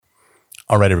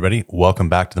All right, everybody, welcome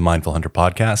back to the Mindful Hunter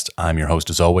podcast. I'm your host,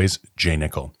 as always, Jay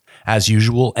Nickel. As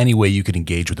usual, any way you can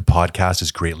engage with the podcast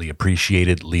is greatly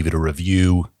appreciated. Leave it a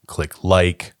review, click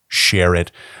like, share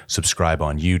it, subscribe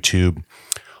on YouTube.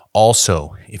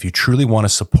 Also, if you truly want to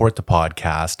support the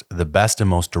podcast, the best and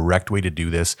most direct way to do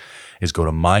this is go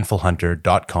to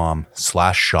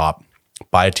mindfulhunter.com/shop,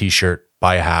 buy a t-shirt,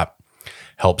 buy a hat,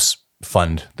 helps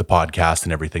fund the podcast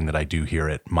and everything that I do here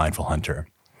at Mindful Hunter.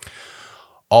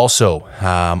 Also,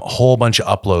 a whole bunch of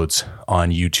uploads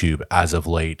on YouTube as of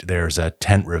late. There's a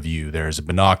tent review, there's a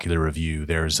binocular review,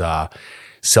 there's a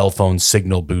cell phone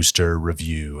signal booster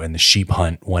review, and the sheep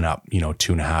hunt went up,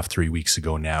 2.5, 3 weeks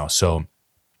ago now. So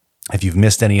if you've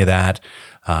missed any of that,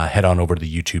 head on over to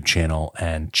the YouTube channel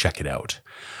and check it out.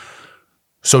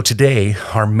 So today,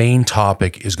 our main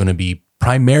topic is going to be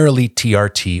primarily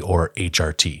TRT or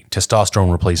HRT, testosterone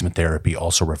replacement therapy,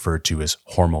 also referred to as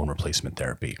hormone replacement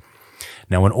therapy.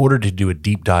 Now, in order to do a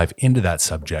deep dive into that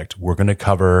subject, we're going to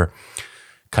cover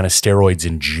kind of steroids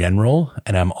in general,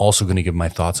 and I'm also going to give my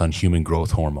thoughts on human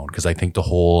growth hormone, because I think the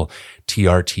whole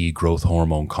TRT growth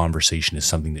hormone conversation is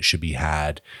something that should be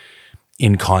had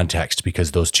in context,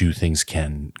 because those two things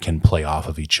can play off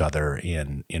of each other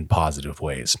in positive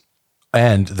ways.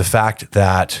 And the fact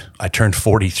that I turned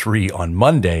 43 on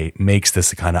Monday makes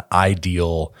this a kind of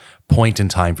ideal point in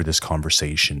time for this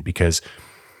conversation, because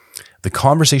the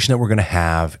conversation that we're going to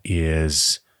have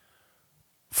is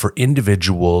for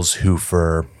individuals who,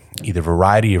 for either a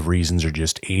variety of reasons or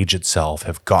just age itself,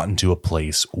 have gotten to a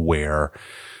place where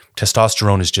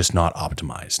testosterone is just not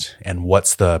optimized. And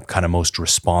what's the kind of most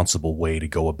responsible way to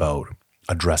go about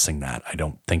addressing that? I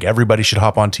don't think everybody should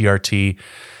hop on TRT,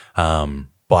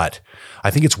 but I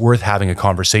think it's worth having a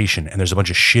conversation. And there's a bunch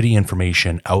of shitty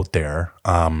information out there.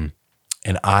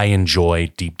 And I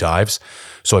enjoy deep dives.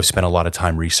 So I've spent a lot of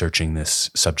time researching this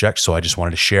subject. So I just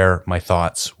wanted to share my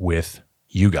thoughts with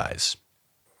you guys.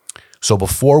 So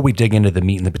before we dig into the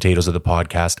meat and the potatoes of the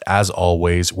podcast, as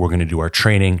always, we're going to do our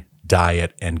training,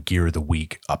 diet, and gear of the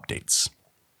week updates.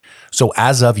 So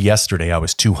as of yesterday, I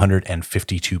was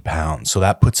 252 pounds. So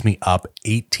that puts me up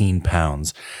 18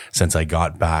 pounds since I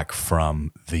got back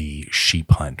from the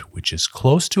sheep hunt, which is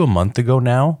close to a month ago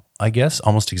now. I guess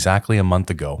almost exactly a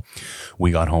month ago, we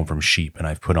got home from sheep, and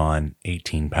I've put on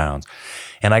 18 pounds.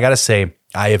 And I got to say,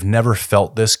 I have never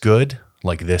felt this good,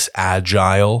 like this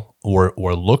agile or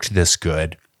looked this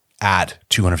good at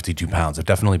 252 pounds. I've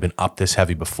definitely been up this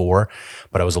heavy before,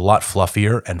 but I was a lot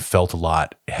fluffier and felt a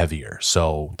lot heavier.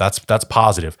 So that's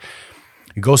positive.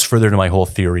 It goes further to my whole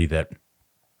theory that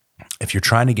if you're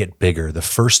trying to get bigger, the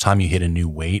first time you hit a new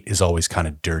weight is always kind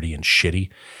of dirty and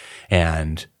shitty.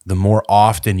 And the more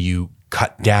often you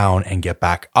cut down and get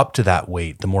back up to that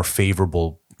weight, the more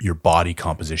favorable your body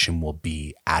composition will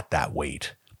be at that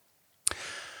weight.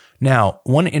 Now,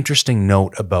 one interesting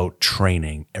note about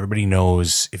training, everybody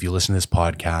knows, if you listen to this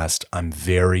podcast, I'm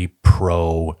very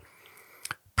pro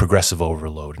progressive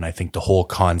overload. And I think the whole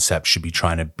concept should be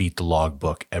trying to beat the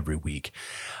logbook every week.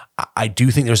 I do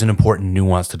think there's an important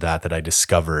nuance to that I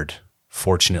discovered,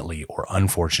 fortunately or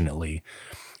unfortunately,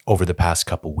 over the past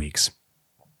couple weeks.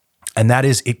 And that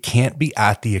is, it can't be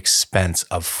at the expense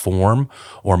of form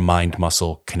or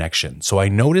mind-muscle connection. So I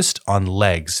noticed on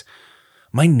legs,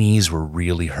 my knees were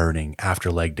really hurting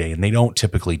after leg day, and they don't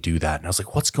typically do that. And I was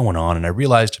like, what's going on? And I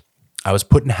realized I was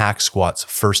putting hack squats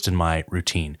first in my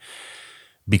routine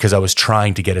because I was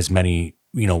trying to get as many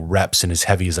reps and as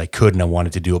heavy as I could, and I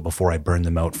wanted to do it before I burned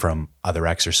them out from other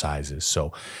exercises.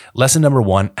 So lesson number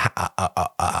one,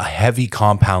 a heavy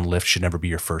compound lift should never be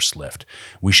your first lift.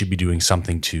 We should be doing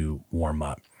something to warm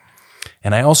up.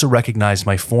 And I also recognized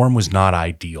my form was not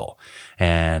ideal,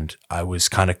 and I was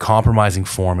kind of compromising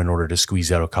form in order to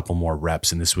squeeze out a couple more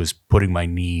reps. And this was putting my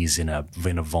knees in a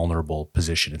vulnerable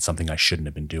position. It's something I shouldn't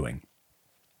have been doing.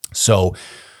 So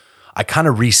I kind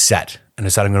of reset and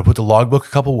decided I'm going to put the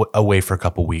logbook away for a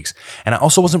couple weeks. And I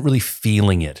also wasn't really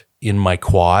feeling it in my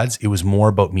quads. It was more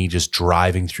about me just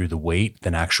driving through the weight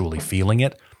than actually feeling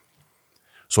it.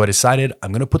 So I decided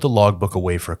I'm going to put the logbook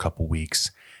away for a couple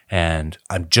weeks, and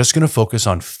I'm just going to focus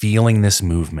on feeling this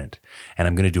movement. And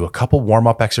I'm going to do a couple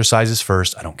warm-up exercises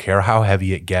first. I don't care how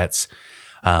heavy it gets.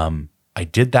 I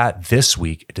did that this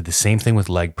week. I did the same thing with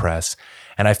leg press,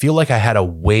 and I feel like I had a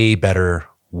way better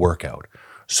workout.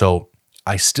 So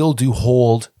I still do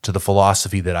hold to the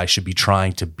philosophy that I should be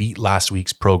trying to beat last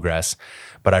week's progress,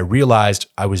 but I realized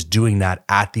I was doing that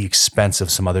at the expense of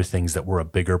some other things that were a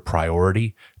bigger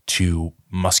priority to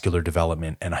muscular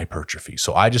development and hypertrophy.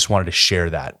 So I just wanted to share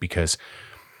that because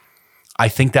I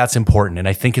think that's important. And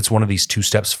I think it's one of these 2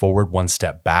 steps forward, 1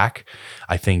 step back.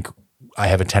 I think I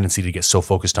have a tendency to get so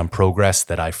focused on progress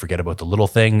that I forget about the little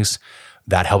things.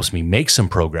 That helps me make some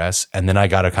progress. And then I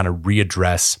got to kind of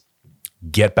readdress,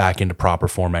 get back into proper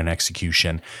form and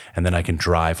execution, and then I can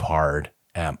drive hard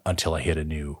until I hit a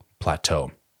new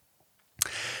plateau.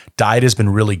 Diet has been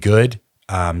really good.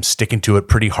 Sticking to it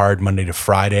pretty hard Monday to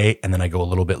Friday, and then I go a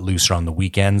little bit looser on the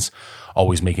weekends,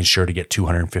 always making sure to get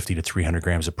 250 to 300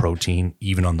 grams of protein,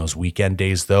 even on those weekend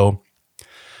days though.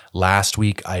 Last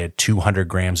week, I had 200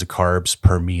 grams of carbs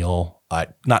per meal.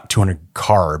 Not 200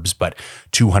 carbs, but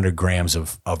 200 grams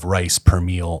of rice per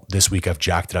meal. This week, I've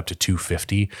jacked it up to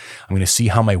 250. I'm going to see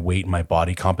how my weight and my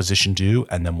body composition do,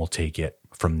 and then we'll take it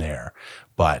from there.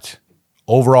 But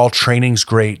overall, training's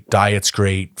great, diet's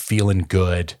great, feeling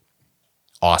good.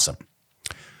 Awesome.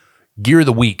 Gear of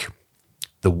the week,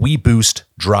 the WeBoost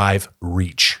Drive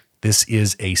Reach. This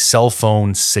is a cell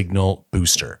phone signal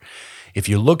booster. If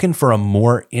you're looking for a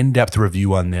more in-depth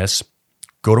review on this,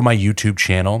 go to my YouTube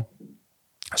channel.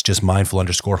 It's just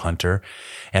mindful_hunter.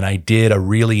 And I did a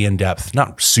really in-depth,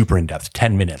 not super in-depth,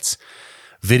 10 minutes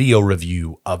video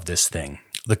review of this thing.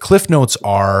 The cliff notes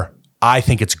are, I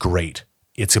think it's great.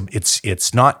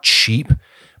 It's not cheap,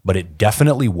 but it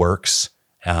definitely works.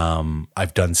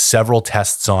 I've done several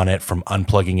tests on it, from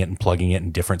unplugging it and plugging it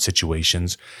in different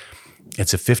situations.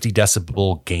 It's a 50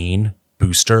 decibel gain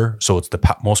booster. So it's the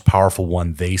most powerful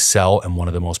one they sell and one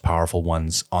of the most powerful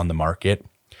ones on the market.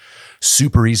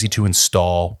 Super easy to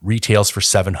install, retails for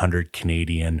 700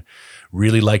 Canadian.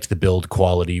 Really liked the build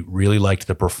quality, really liked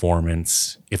the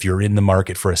performance. If you're in the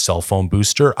market for a cell phone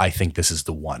booster, I think this is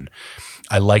the one.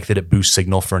 I like that it boosts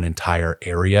signal for an entire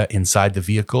area inside the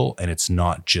vehicle, and it's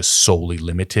not just solely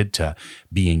limited to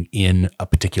being in a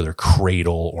particular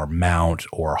cradle or mount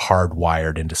or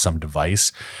hardwired into some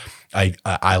device.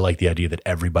 I like the idea that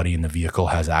everybody in the vehicle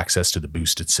has access to the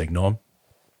boosted signal.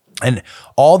 And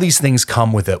all these things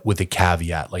come with a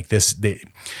caveat like this.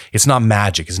 It's not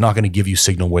magic. It's not going to give you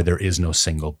signal where there is no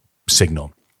single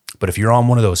signal. But if you're on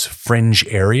one of those fringe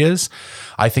areas,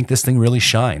 I think this thing really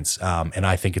shines. And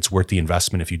I think it's worth the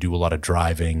investment if you do a lot of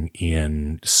driving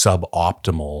in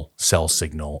suboptimal cell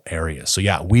signal areas. So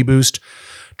yeah, WeBoost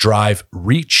Drive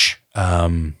Reach.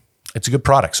 It's a good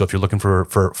product. So if you're looking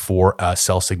for a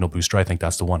cell signal booster, I think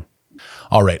that's the one.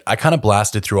 All right. I kind of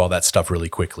blasted through all that stuff really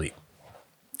quickly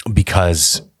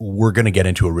because we're going to get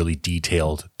into a really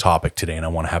detailed topic today, and I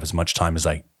want to have as much time as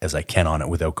I can on it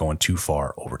without going too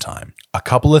far over time. A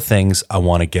couple of things I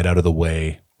want to get out of the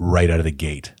way right out of the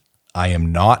gate. I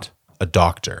am not a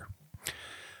doctor.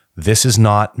 This is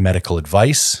not medical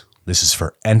advice. This is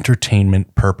for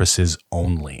entertainment purposes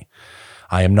only.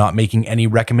 I am not making any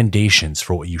recommendations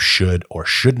for what you should or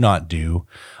should not do.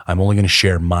 I'm only going to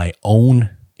share my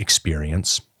own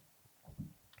experience.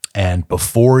 And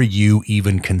before you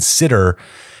even consider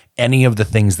any of the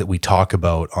things that we talk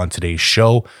about on today's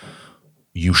show,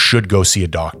 you should go see a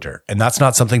doctor. And that's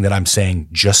not something that I'm saying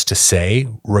just to say.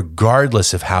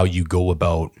 Regardless of how you go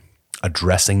about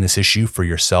addressing this issue for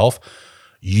yourself,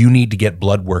 you need to get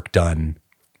blood work done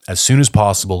as soon as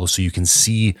possible so you can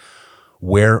see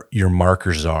where your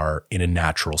markers are in a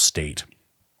natural state.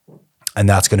 And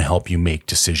that's going to help you make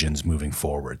decisions moving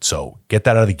forward. So get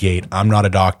that out of the gate. I'm not a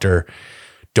doctor.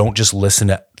 Don't just listen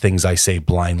to things I say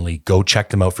blindly. Go check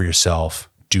them out for yourself.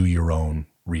 Do your own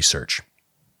research.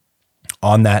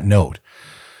 On that note,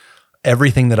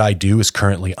 everything that I do is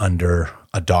currently under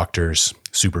a doctor's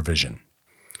supervision.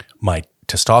 My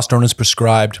testosterone is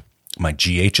prescribed. My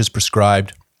GH is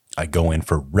prescribed. I go in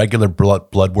for regular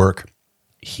blood work.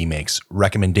 He makes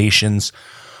recommendations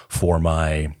for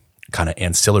my kind of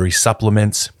ancillary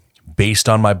supplements based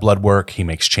on my blood work. He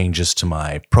makes changes to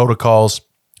my protocols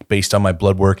based on my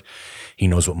blood work. He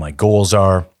knows what my goals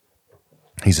are.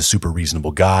 He's a super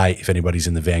reasonable guy. If anybody's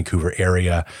in the Vancouver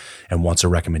area and wants a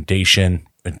recommendation,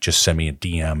 just send me a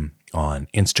DM on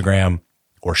Instagram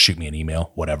or shoot me an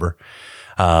email, whatever.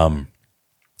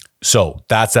 So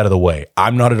that's out of the way.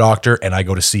 I'm not a doctor and I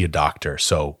go to see a doctor,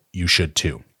 so you should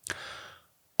too.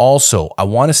 Also, I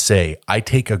want to say I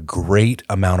take a great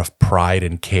amount of pride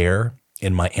and care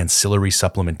in my ancillary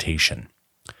supplementation.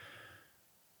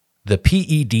 The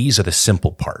PEDs are the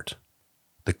simple part.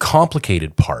 The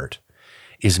complicated part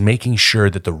is making sure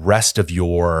that the rest of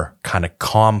your kind of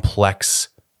complex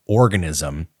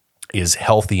organism is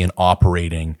healthy and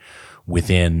operating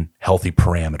within healthy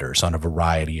parameters on a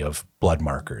variety of blood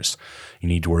markers. You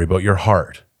need to worry about your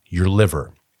heart, your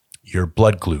liver, your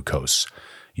blood glucose,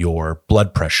 your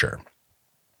blood pressure,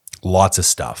 lots of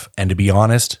stuff. And to be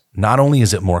honest, not only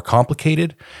is it more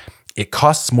complicated, it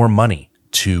costs more money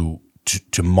to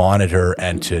monitor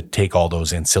and to take all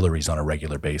those ancillaries on a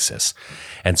regular basis.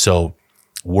 And so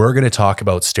We're going to talk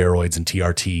about steroids and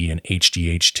TRT and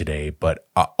HGH today, but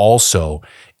also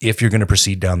if you're going to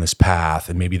proceed down this path,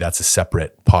 and maybe that's a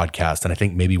separate podcast, and I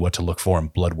think maybe what to look for in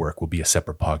blood work will be a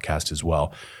separate podcast as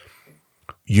well.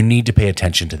 You need to pay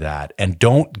attention to that, and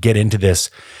don't get into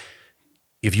this.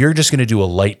 If you're just going to do a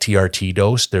light TRT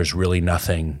dose, there's really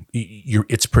nothing.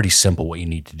 It's pretty simple what you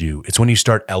need to do. It's when you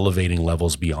start elevating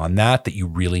levels beyond that you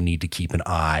really need to keep an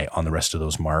eye on the rest of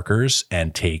those markers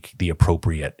and take the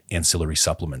appropriate ancillary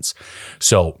supplements.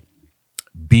 So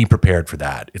be prepared for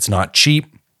that. It's not cheap,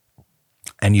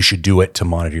 and you should do it to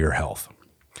monitor your health.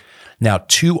 Now,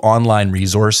 2 online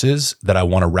resources that I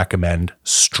want to recommend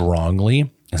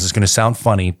strongly. This is going to sound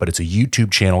funny, but it's a YouTube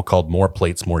channel called More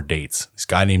Plates, More Dates. This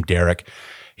guy named Derek,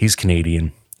 he's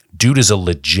Canadian. Dude is a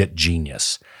legit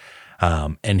genius.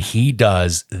 And he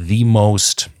does the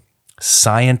most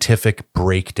scientific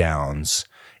breakdowns,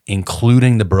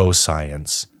 including the bro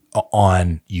science,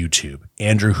 on YouTube.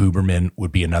 Andrew Huberman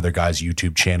would be another guy's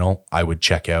YouTube channel I would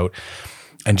check out,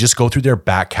 and just go through their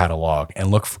back catalog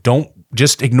and look. Don't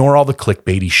just ignore all the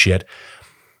clickbaity shit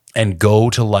and go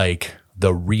to like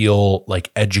the real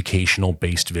like educational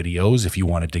based videos if you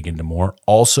want to dig into more.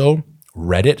 Also,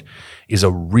 Reddit is a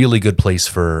really good place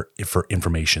for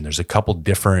information. There's a couple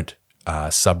different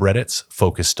subreddits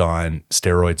focused on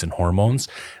steroids and hormones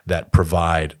that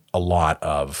provide a lot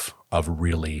of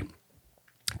really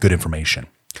good information.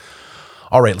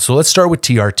 All right, so let's start with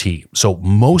TRT. So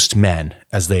most men,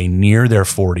 as they near their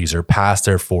 40s or past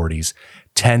their 40s,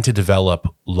 tend to develop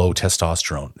low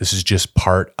testosterone. This is just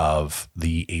part of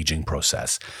the aging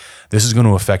process. This is going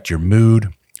to affect your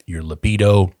mood, your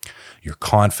libido, your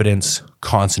confidence,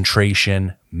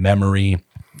 concentration, memory,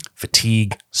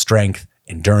 fatigue, strength,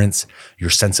 endurance, your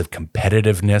sense of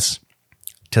competitiveness.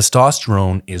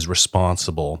 Testosterone is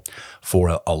responsible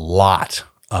for a lot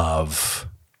of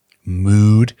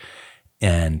mood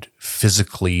and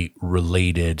physically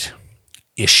related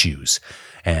issues.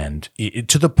 And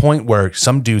to the point where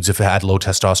some dudes have had low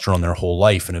testosterone their whole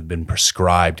life and have been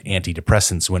prescribed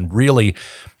antidepressants, when really,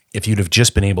 if you'd have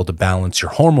just been able to balance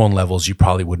your hormone levels, you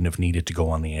probably wouldn't have needed to go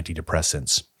on the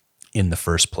antidepressants in the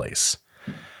first place.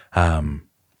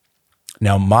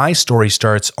 Now, my story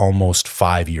starts almost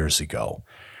 5 years ago.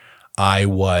 I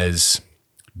was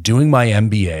doing my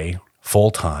MBA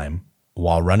full-time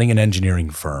while running an engineering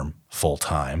firm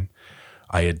full-time.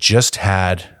 I had just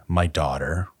had my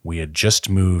daughter. We had just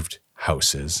moved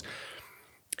houses.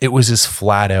 It was as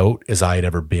flat out as I had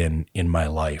ever been in my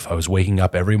life. I was waking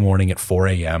up every morning at 4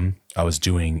 a.m. I was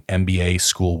doing MBA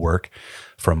schoolwork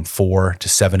from 4 to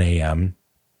 7 a.m.,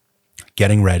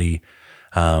 getting ready,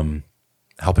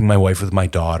 helping my wife with my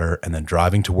daughter, and then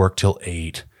driving to work till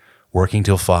 8, working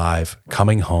till 5,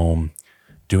 coming home,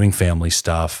 doing family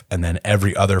stuff. And then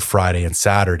every other Friday and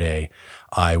Saturday,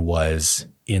 I was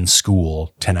in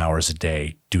school 10 hours a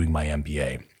day doing my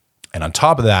MBA. And on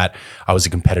top of that, I was a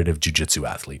competitive jiu-jitsu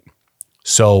athlete.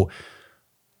 So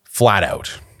flat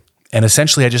out. And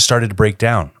essentially, I just started to break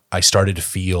down. I started to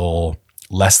feel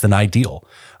less than ideal.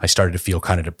 I started to feel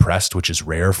kind of depressed, which is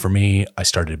rare for me. I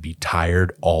started to be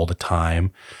tired all the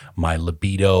time. My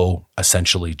libido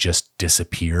essentially just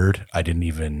disappeared.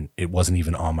 It wasn't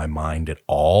even on my mind at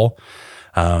all.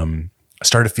 I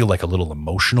started to feel like a little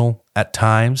emotional at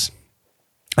times.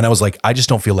 And I was like, I just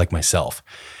don't feel like myself.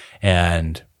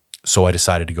 And so I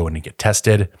decided to go in and get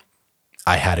tested.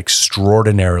 I had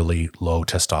extraordinarily low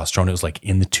testosterone. It was like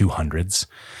in the 200s.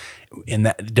 And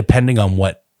that, depending on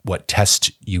what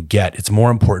test you get, it's more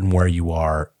important where you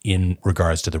are in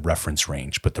regards to the reference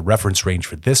range. But the reference range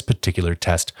for this particular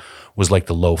test was like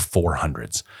the low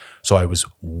 400s. So I was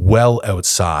well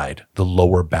outside the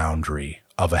lower boundary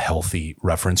of a healthy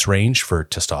reference range for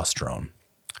testosterone.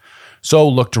 So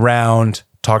looked around,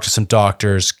 talked to some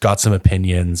doctors, got some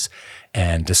opinions,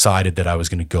 and decided that I was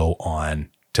going to go on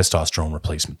testosterone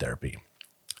replacement therapy.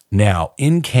 Now,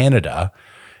 in Canada,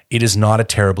 it is not a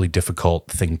terribly difficult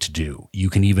thing to do. You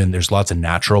can there's lots of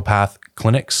naturopath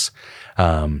clinics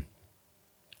that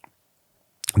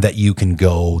you can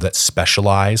go that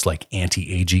specialize, like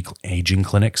anti-aging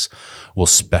clinics will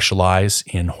specialize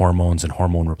in hormones and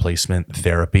hormone replacement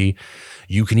therapy.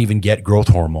 You can even get growth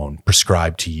hormone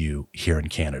prescribed to you here in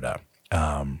Canada.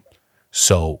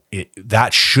 So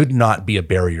that should not be a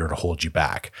barrier to hold you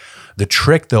back. The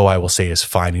trick, though, I will say, is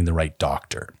finding the right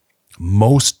doctor.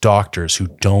 Most doctors who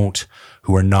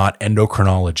are not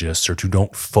endocrinologists or who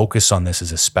don't focus on this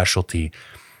as a specialty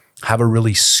have a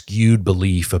really skewed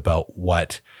belief about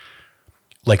what,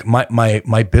 like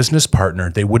my business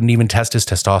partner, they wouldn't even test his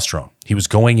testosterone. He was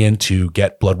going in to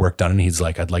get blood work done, and he's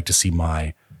like, I'd like to see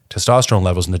my testosterone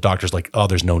levels. And the doctor's like, oh,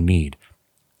 there's no need.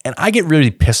 And I get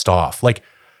really pissed off. Like,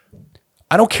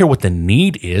 I don't care what the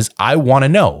need is. I want to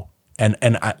know. And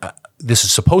this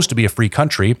is supposed to be a free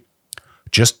country.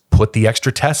 Just put the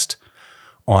extra test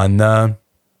on the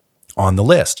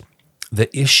list.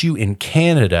 The issue in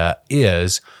Canada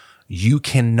is you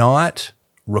cannot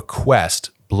request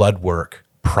blood work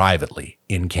privately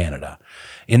in Canada.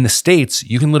 In the States,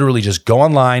 you can literally just go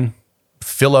online,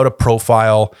 fill out a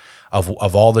profile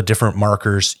of all the different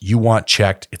markers you want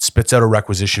checked. It spits out a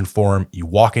requisition form. You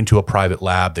walk into a private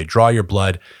lab, they draw your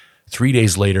blood. 3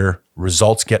 days later,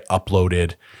 results get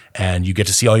uploaded and you get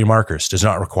to see all your markers. Does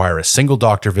not require a single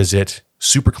doctor visit,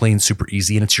 super clean, super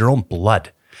easy, and it's your own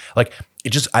blood. Like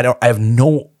I have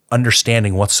no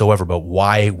understanding whatsoever about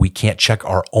why we can't check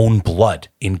our own blood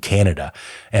in Canada.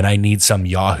 And I need some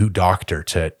Yahoo doctor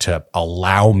to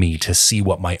allow me to see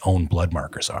what my own blood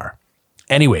markers are.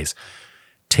 Anyways,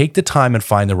 take the time and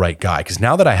find the right guy. Because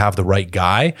now that I have the right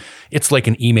guy, it's like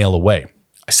an email away.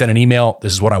 I send an email.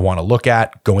 This is what I want to look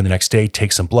at. Go in the next day,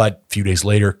 take some blood. A few days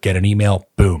later, get an email.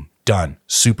 Boom, done.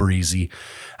 Super easy.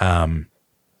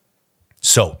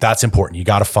 So that's important. You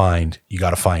got to find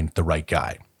the right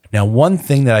guy. Now, one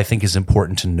thing that I think is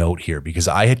important to note here, because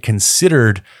I had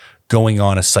considered going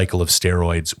on a cycle of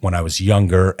steroids when I was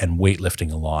younger and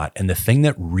weightlifting a lot. And the thing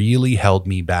that really held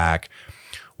me back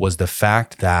was the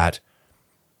fact that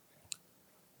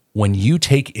when you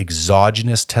take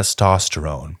exogenous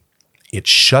testosterone, it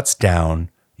shuts down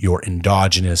your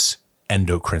endogenous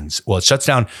endocrines. Well, it shuts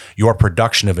down your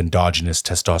production of endogenous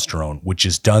testosterone, which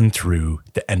is done through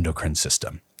the endocrine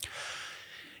system.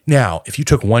 Now, if you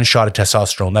took one shot of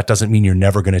testosterone, that doesn't mean you're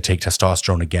never going to take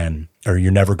testosterone again, or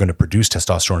you're never going to produce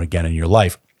testosterone again in your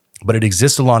life, but it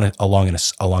exists along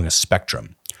a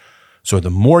spectrum. So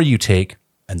the more you take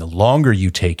and the longer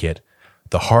you take it,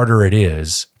 the harder it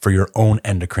is for your own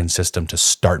endocrine system to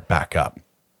start back up.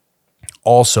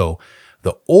 Also,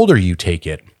 the older you take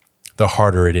it, the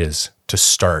harder it is to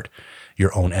start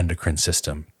your own endocrine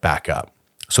system back up.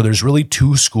 So there's really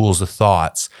two schools of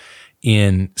thoughts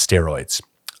in steroids.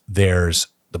 There's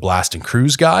the blast and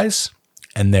cruise guys,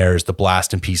 and there's the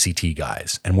blast and PCT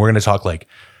guys. And we're going to talk like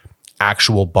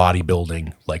actual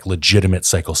bodybuilding, like legitimate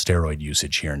cyclosteroid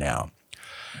usage here now.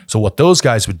 So what those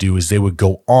guys would do is they would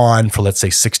go on for, let's say,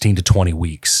 16 to 20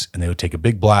 weeks, and they would take a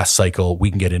big blast cycle. We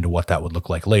can get into what that would look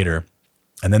like later.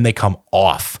 And then they come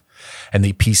off and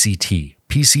they PCT.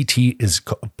 PCT is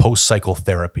post-cycle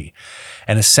therapy.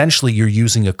 And essentially you're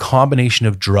using a combination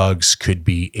of drugs, could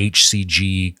be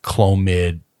HCG,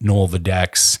 Clomid,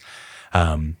 Nolvadex,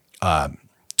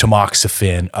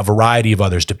 tamoxifen, a variety of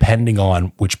others, depending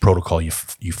on which protocol you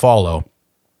follow.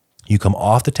 You come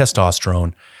off the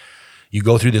testosterone, you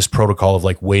go through this protocol of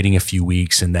like waiting a few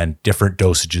weeks and then different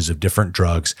dosages of different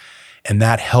drugs. And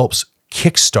that helps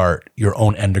kickstart your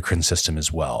own endocrine system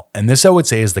as well. And this, I would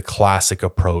say, is the classic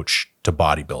approach to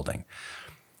bodybuilding.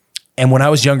 And when I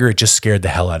was younger, it just scared the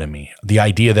hell out of me. The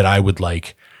idea that I would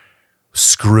like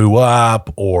screw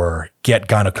up or get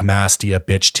gynecomastia,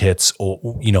 bitch tits, or,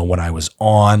 when I was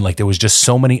on, like there was just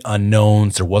so many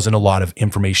unknowns. There wasn't a lot of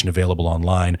information available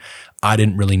online. I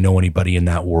didn't really know anybody in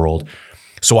that world.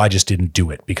 So I just didn't do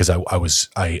it because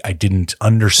I didn't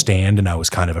understand and I was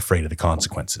kind of afraid of the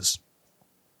consequences.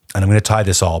 And I'm going to tie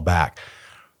this all back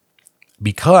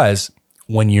because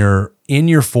when you're in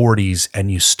your 40s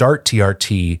and you start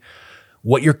TRT,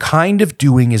 what you're kind of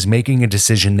doing is making a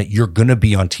decision that you're going to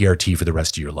be on TRT for the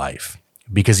rest of your life.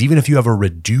 Because even if you have a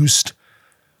reduced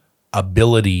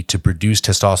ability to produce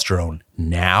testosterone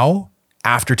now,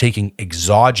 after taking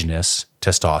exogenous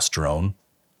testosterone,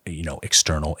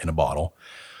 external in a bottle,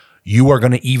 you are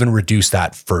going to even reduce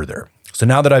that further. So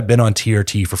now that I've been on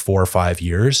TRT for 4 or 5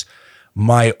 years,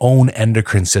 my own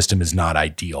endocrine system is not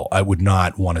ideal. I would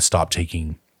not want to stop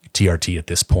taking TRT at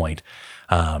this point.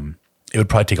 It would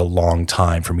probably take a long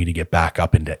time for me to get back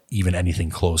up into even anything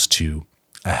close to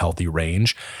a healthy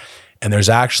range. And there's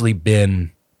actually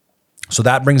been, so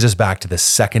that brings us back to the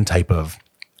second type of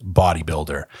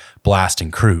bodybuilder, blast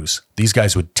and cruise. These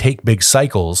guys would take big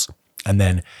cycles and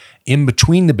then in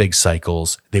between the big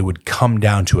cycles, they would come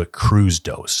down to a cruise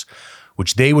dose,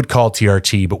 which they would call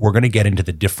TRT, but we're going to get into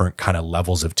the different kind of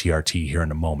levels of TRT here in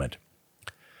a moment.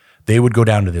 They would go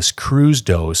down to this cruise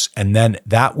dose, and then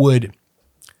that would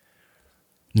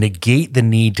negate the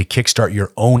need to kickstart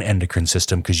your own endocrine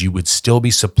system because you would still be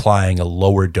supplying a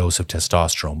lower dose of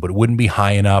testosterone, but it wouldn't be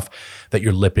high enough that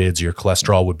your lipids, your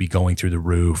cholesterol would be going through the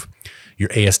roof. Your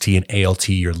AST and ALT,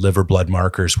 your liver blood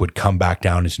markers would come back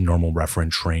down into normal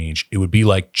reference range. It would be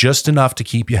like just enough to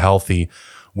keep you healthy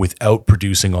without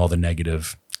producing all the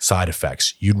negative side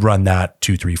effects. You'd run that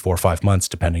 2, 3, 4, 5 months,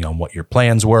 depending on what your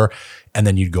plans were, and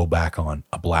then you'd go back on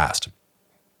a blast.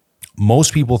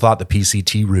 most people thought the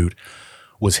PCT route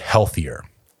was healthier.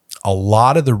 A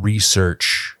lot of the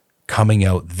research coming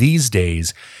out these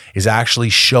days is actually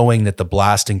showing that the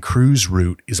blast and cruise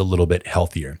route is a little bit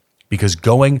healthier, because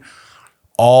going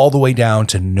all the way down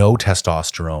to no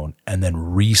testosterone and then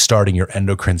restarting your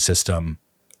endocrine system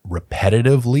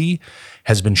repetitively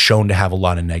has been shown to have a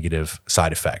lot of negative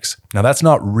side effects. Now, that's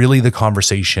not really the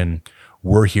conversation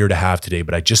we're here to have today,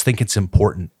 but I just think it's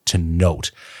important to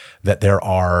note that there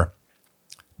are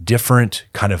different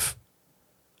kind of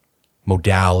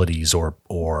modalities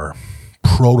or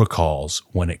protocols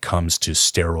when it comes to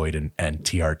steroid and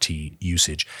TRT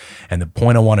usage. And the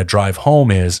point I want to drive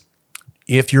home is,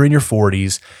 if you're in your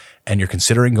 40s and you're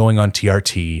considering going on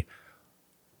TRT,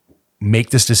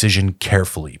 make this decision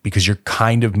carefully, because you're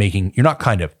making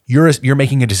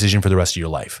a decision for the rest of your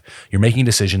life. You're making a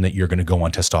decision that you're going to go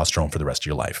on testosterone for the rest of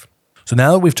your life. So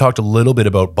now that we've talked a little bit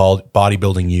about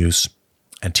bodybuilding use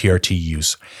and TRT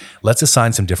use, let's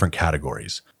assign some different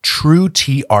categories. True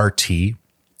TRT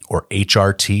or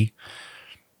HRT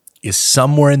is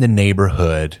somewhere in the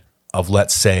neighborhood of,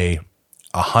 let's say,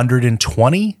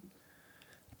 120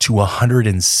 to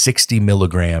 160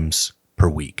 milligrams per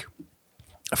week.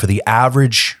 For the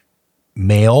average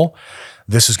male,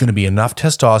 this is going to be enough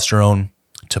testosterone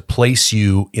to place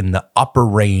you in the upper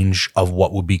range of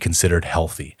what would be considered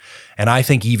healthy. And I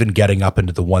think even getting up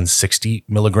into the 160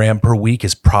 milligram per week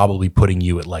is probably putting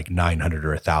you at like 900 or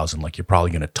 1,000. Like, you're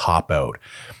probably going to top out.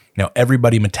 Now,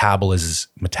 everybody metabolizes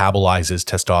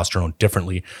testosterone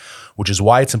differently, which is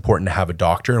why it's important to have a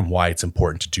doctor and why it's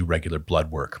important to do regular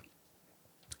blood work.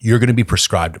 You're going to be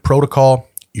prescribed a protocol.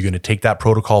 You're going to take that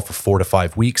protocol for 4 to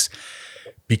 5 weeks.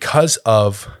 Because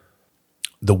of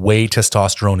the way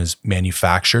testosterone is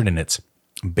manufactured, and it's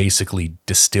basically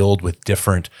distilled with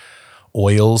different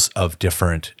oils of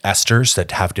different esters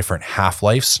that have different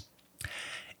half-lives,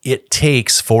 it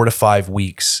takes 4 to 5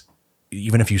 weeks.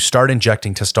 Even if you start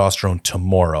injecting testosterone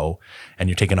tomorrow and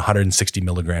you're taking 160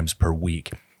 milligrams per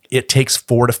week, it takes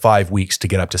 4 to 5 weeks to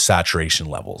get up to saturation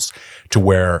levels, to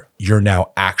where you're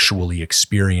now actually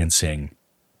experiencing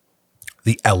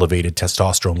the elevated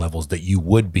testosterone levels that you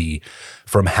would be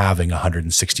from having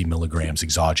 160 milligrams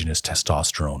exogenous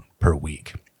testosterone per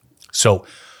week. So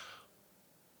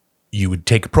you would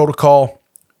take a protocol,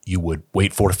 you would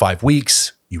wait 4 to 5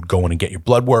 weeks, you'd go in and get your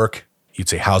blood work. You'd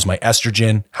say, how's my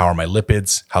estrogen? How are my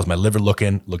lipids? How's my liver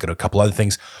looking? Look at a couple other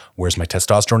things. Where's my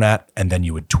testosterone at? And then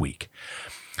you would tweak.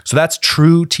 So that's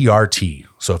true TRT.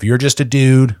 So if you're just a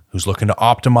dude who's looking to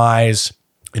optimize,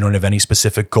 you don't have any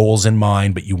specific goals in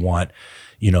mind, but you want,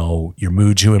 your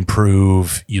mood to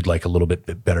improve, you'd like a little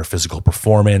bit better physical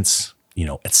performance,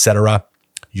 et cetera,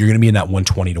 you're going to be in that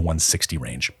 120 to 160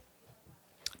 range.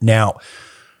 Now,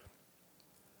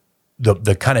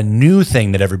 the kind of new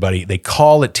thing that they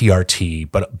call it TRT,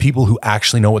 but people who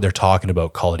actually know what they're talking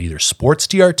about call it either sports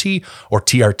TRT or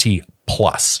TRT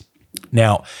plus.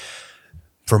 Now,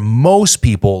 for most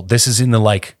people, this is in the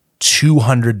like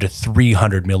 200 to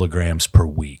 300 milligrams per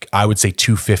week. I would say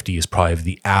 250 is probably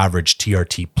the average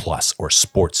TRT plus or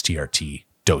sports TRT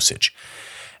dosage.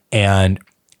 And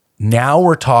now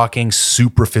we're talking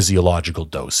super physiological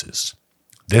doses.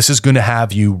 This is going to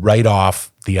have you right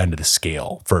off the end of the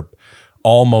scale for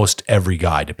almost every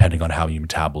guy, depending on how you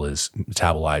metabolize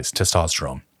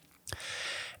testosterone.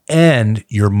 And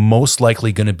you're most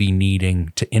likely going to be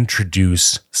needing to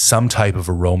introduce some type of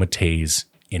aromatase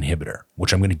inhibitor,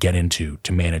 which I'm going to get into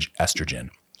to manage estrogen.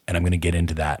 And I'm going to get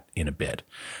into that in a bit.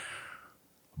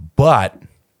 But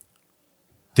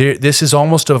this is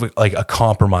almost like a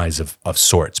compromise of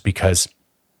sorts, because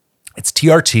it's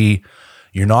TRT.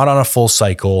 You're not on a full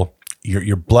cycle.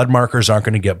 Your blood markers aren't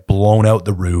going to get blown out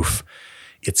the roof.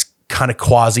 It's kind of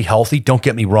quasi-healthy. Don't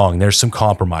get me wrong. There's some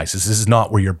compromises. This is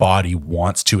not where your body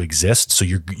wants to exist. So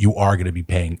you are going to be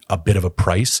paying a bit of a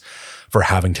price for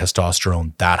having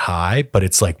testosterone that high. But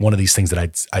it's like one of these things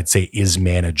that I'd say is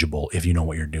manageable if you know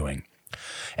what you're doing.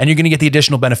 And you're going to get the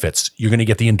additional benefits. You're going to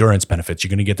get the endurance benefits. You're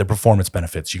going to get the performance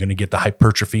benefits. You're going to get the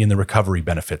hypertrophy and the recovery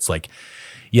benefits. Like,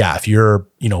 yeah, if you're,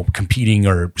 competing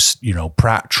or,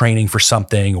 training for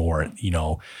something, or,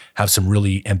 have some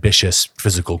really ambitious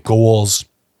physical goals,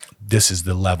 this is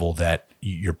the level that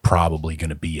you're probably going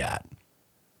to be at.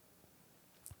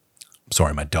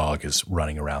 Sorry, my dog is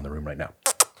running around the room right now.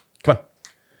 Come on,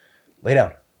 lay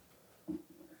down.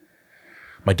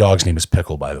 My dog's name is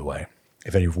Pickle, by the way.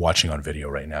 If any of you are watching on video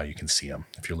right now, you can see him.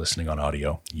 If you're listening on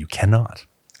audio, you cannot.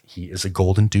 He is a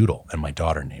golden doodle, and my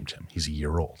daughter named him. He's a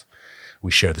year old.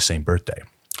 We share the same birthday.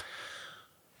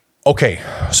 Okay,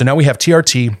 so now we have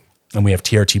TRT and we have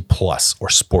TRT plus or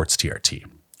sports TRT.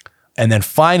 And then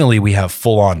finally, we have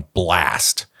full-on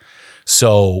blast.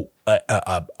 So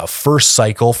a first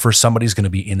cycle for somebody is going to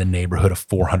be in the neighborhood of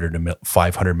 400 to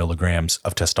 500 milligrams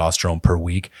of testosterone per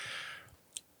week.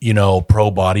 You know,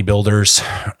 pro bodybuilders,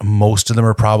 most of them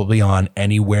are probably on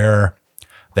anywhere.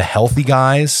 The healthy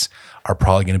guys are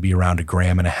probably going to be around 1.5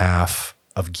 grams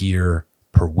of gear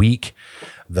per week.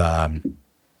 The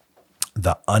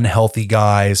unhealthy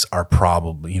guys are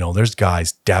probably, there's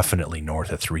guys definitely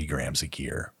north of 3 grams of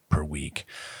gear per week,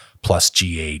 plus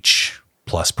GH,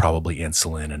 plus probably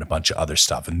insulin and a bunch of other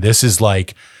stuff. And this is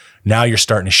like, now you're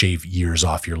starting to shave years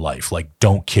off your life. Like,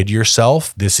 don't kid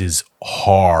yourself. This is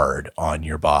hard on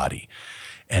your body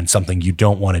and something you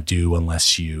don't want to do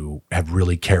unless you have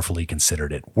really carefully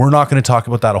considered it. We're not going to talk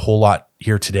about that a whole lot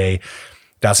here today.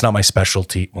 That's not my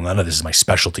specialty. Well, none of this is my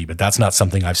specialty, but that's not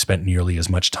something I've spent nearly as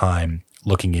much time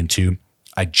looking into.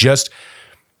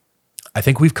 I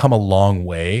think we've come a long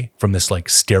way from this like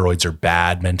steroids are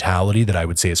bad mentality that I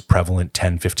would say is prevalent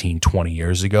 10, 15, 20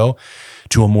 years ago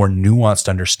to a more nuanced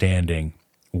understanding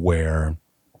where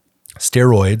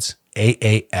steroids,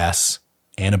 AAS,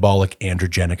 anabolic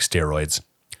androgenic steroids,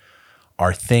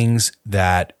 are things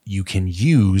that you can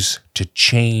use to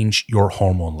change your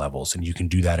hormone levels. And you can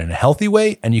do that in a healthy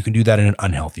way and you can do that in an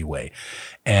unhealthy way.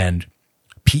 And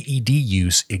PED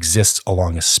use exists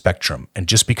along a spectrum. And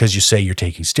just because you say you're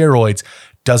taking steroids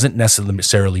doesn't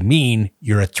necessarily mean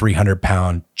you're a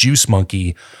 300-pound juice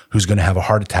monkey who's going to have a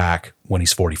heart attack when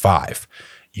he's 45.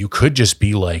 You could just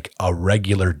be like a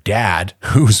regular dad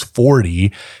who's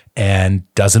 40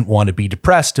 and doesn't want to be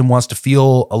depressed and wants to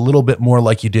feel a little bit more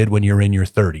like you did when you're in your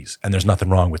 30s. And there's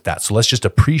nothing wrong with that. So let's just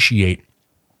appreciate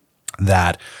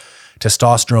that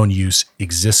testosterone use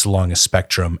exists along a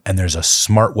spectrum, and there's a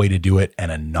smart way to do it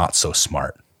and a not so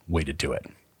smart way to do it.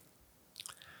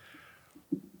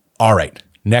 All right,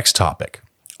 next topic,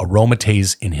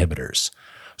 aromatase inhibitors.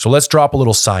 So let's drop a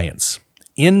little science.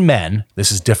 In men,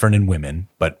 this is different in women,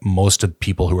 but most of the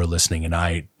people who are listening, and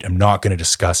I am not going to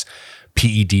discuss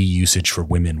PED usage for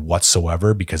women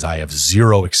whatsoever because I have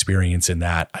zero experience in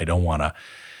that. I don't want to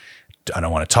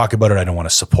talk about it. I don't want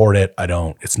to support it.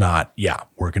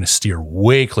 we're going to steer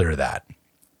way clear of that.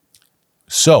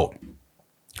 So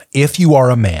if you are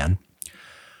a man,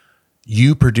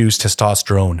 you produce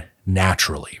testosterone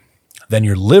naturally. Then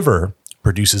your liver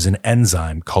produces an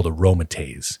enzyme called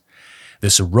aromatase.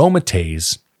 This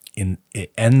aromatase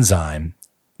enzyme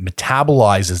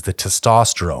metabolizes the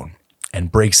testosterone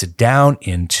and breaks it down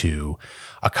into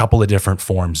a couple of different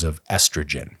forms of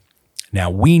estrogen.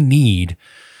 Now, we need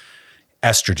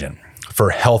estrogen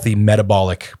for healthy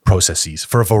metabolic processes,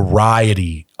 for a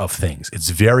variety of things. It's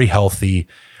very healthy.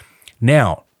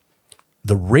 Now,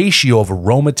 the ratio of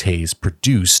aromatase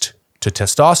produced to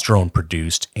testosterone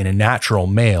produced in a natural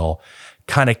male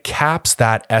kind of caps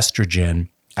that estrogen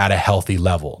at a healthy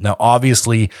level. Now,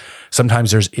 obviously,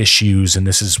 sometimes there's issues, and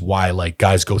this is why like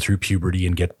guys go through puberty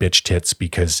and get bitch tits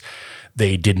because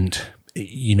they didn't,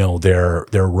 their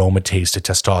aromatase to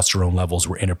testosterone levels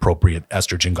were inappropriate.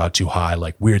 Estrogen got too high,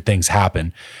 like weird things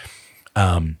happen.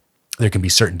 There can be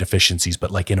certain deficiencies, but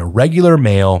like in a regular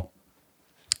male,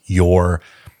 your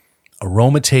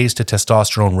aromatase to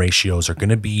testosterone ratios are going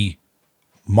to be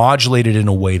modulated in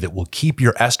a way that will keep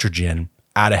your estrogen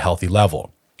at a healthy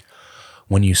level.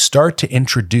 When you start to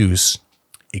introduce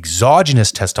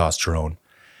exogenous testosterone,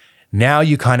 now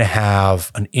you kind of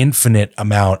have an infinite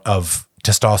amount of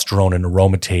testosterone and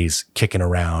aromatase kicking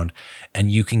around,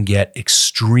 and you can get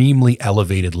extremely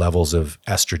elevated levels of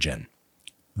estrogen.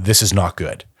 This is not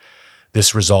good.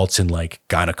 This results in like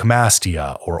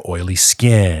gynecomastia or oily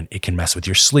skin. It can mess with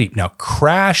your sleep. Now,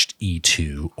 crashed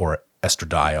E2 or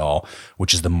estradiol,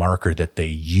 which is the marker that they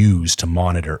use to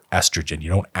monitor estrogen. You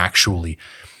don't actually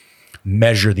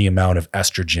measure the amount of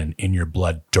estrogen in your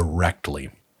blood directly.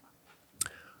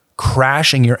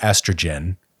 Crashing your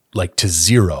estrogen like to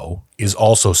zero is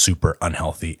also super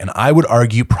unhealthy. And I would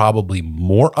argue probably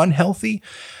more unhealthy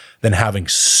than having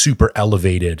super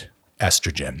elevated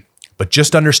estrogen. But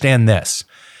just understand this.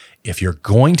 If you're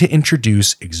going to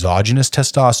introduce exogenous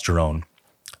testosterone,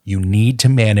 you need to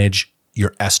manage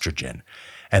your estrogen.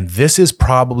 And this is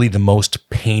probably the most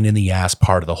pain in the ass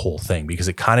part of the whole thing because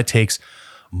it kind of takes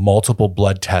multiple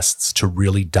blood tests to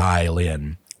really dial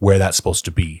in where that's supposed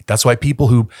to be. That's why people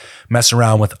who mess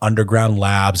around with underground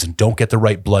labs and don't get the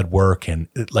right blood work and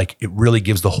it really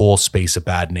gives the whole space a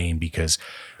bad name because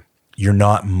you're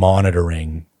not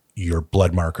monitoring your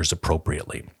blood markers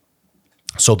appropriately.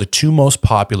 So the two most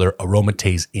popular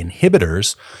aromatase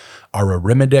inhibitors are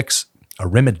Arimidex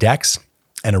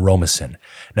and Aromasin.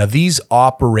 Now these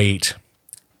operate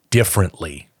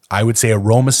differently. I would say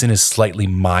Aromasin is slightly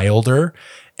milder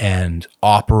and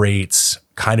operates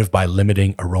kind of by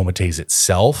limiting aromatase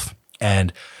itself.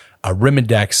 And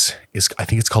Arimidex is, I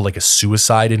think it's called like a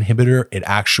suicide inhibitor. It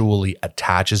actually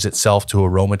attaches itself to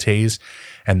aromatase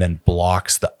and then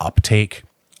blocks the uptake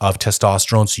of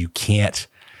testosterone. So you can't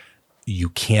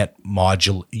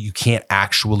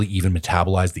actually even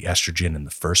metabolize the estrogen in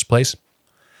the first place.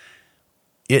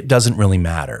 It doesn't really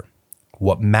matter.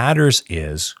 What matters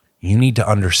is you need to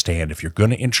understand if you're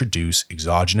going to introduce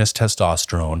exogenous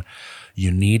testosterone, you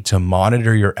need to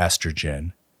monitor your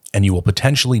estrogen, and you will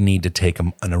potentially need to take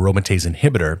an aromatase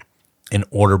inhibitor in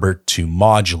order to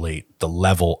modulate the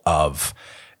level of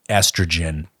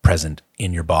estrogen present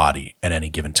in your body at any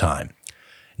given time.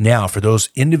 Now, for those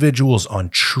individuals on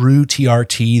true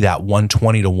TRT, that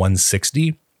 120 to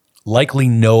 160, likely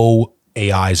no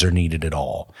AIs are needed at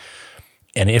all.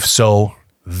 And if so,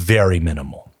 very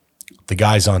minimal. The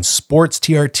guys on sports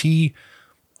TRT,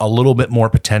 a little bit more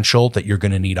potential that you're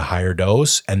going to need a higher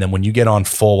dose. And then when you get on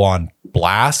full on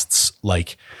blasts,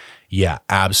 like, yeah,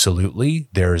 absolutely.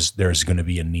 There's going to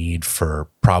be a need for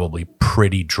probably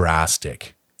pretty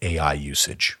drastic AI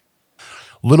usage.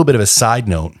 A little bit of a side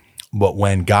note, but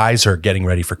when guys are getting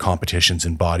ready for competitions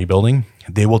in bodybuilding,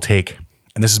 they will take,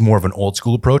 and this is more of an old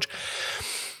school approach,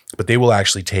 but they will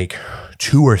actually take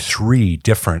 2 or 3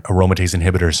 different aromatase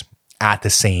inhibitors at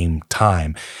the same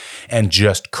time and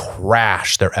just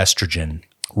crash their estrogen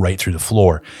right through the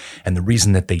floor. And the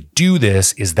reason that they do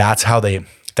this is that's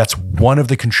one of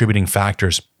the contributing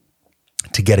factors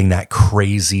to getting that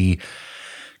crazy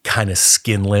kind of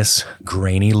skinless,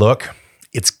 grainy look.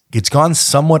 It's gone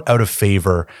somewhat out of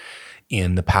favor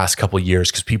in the past couple of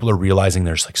years because people are realizing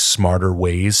there's like smarter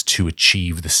ways to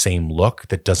achieve the same look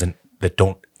that don't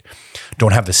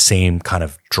have the same kind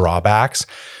of drawbacks.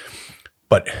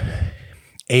 But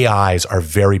AIs are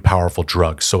very powerful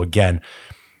drugs. So again,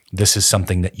 this is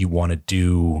something that you want to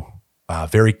do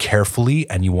very carefully,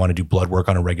 and you want to do blood work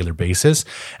on a regular basis,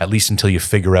 at least until you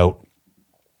figure out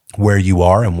where you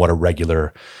are and what a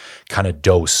regular kind of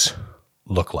dose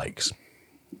look like.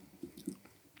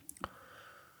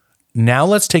 Now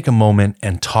let's take a moment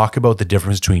and talk about the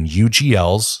difference between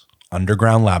UGLs,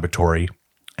 underground laboratory,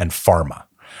 and pharma.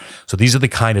 So these are the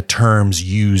kind of terms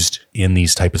used in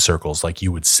these type of circles. Like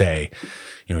you would say,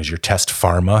 is your test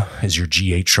pharma, is your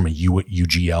GH from a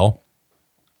UGL?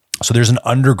 So there's an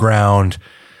underground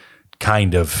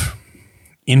kind of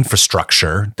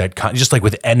infrastructure that just like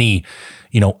with any,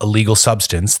 illegal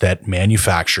substance that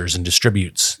manufactures and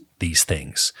distributes these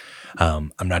things.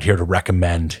 I'm not here to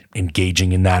recommend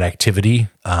engaging in that activity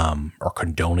or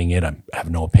condoning it. I have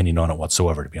no opinion on it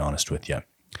whatsoever, to be honest with you.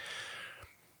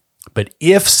 But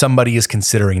if somebody is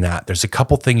considering that, there's a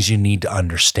couple things you need to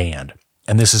understand.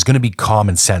 And this is going to be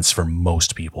common sense for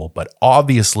most people, but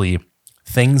obviously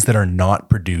things that are not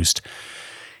produced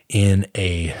in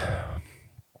a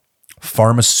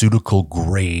pharmaceutical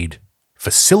grade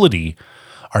facility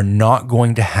are not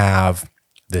going to have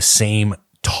the same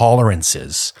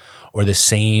tolerances or the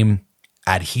same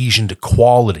adhesion to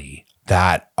quality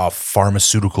that a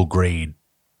pharmaceutical grade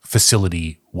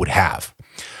facility would have.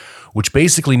 Which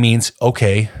basically means,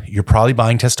 okay, you're probably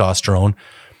buying testosterone,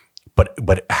 but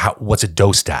what's it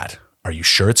dosed at? Are you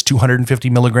sure it's 250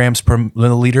 milligrams per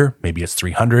milliliter? Maybe it's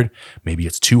 300, maybe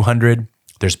it's 200.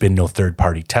 There's been no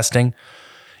third-party testing.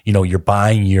 You're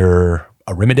buying your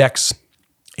Arimidex.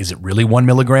 Is it really 1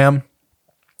 milligram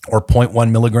or 0.1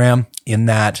 milligram in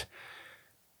that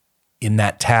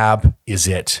tab? Is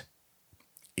it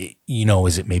maybe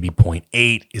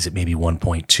 0.8? Is it maybe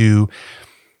 1.2?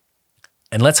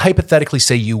 And let's hypothetically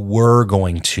say you were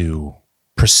going to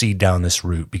proceed down this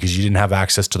route because you didn't have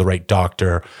access to the right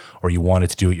doctor or you wanted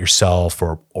to do it yourself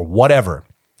or whatever.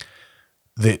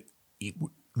 The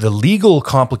legal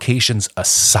complications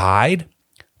aside,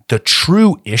 the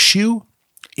true issue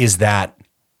is that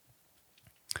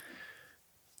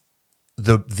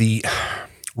the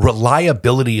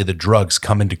reliability of the drugs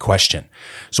come into question.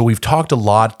 So we've talked a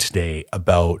lot today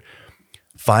about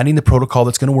finding the protocol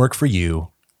that's going to work for you,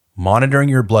 monitoring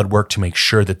your blood work to make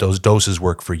sure that those doses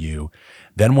work for you.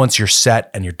 Then once you're set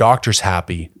and your doctor's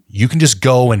happy, you can just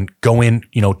go in,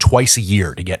 twice a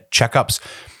year to get checkups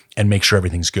and make sure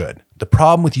everything's good. The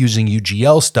problem with using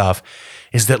UGL stuff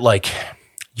is that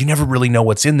you never really know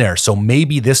what's in there. So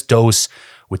maybe this dose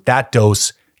with that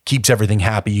dose keeps everything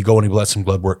happy. You go and you let some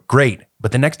blood work. Great.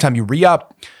 But the next time you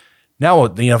re-up, now,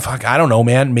 I don't know,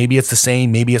 man. Maybe it's the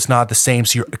same. Maybe it's not the same.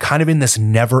 So you're kind of in this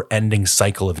never-ending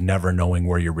cycle of never knowing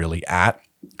where you're really at.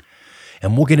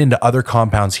 And we'll get into other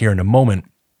compounds here in a moment.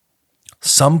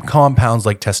 Some compounds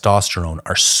like testosterone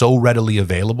are so readily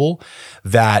available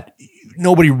that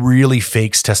nobody really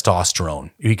fakes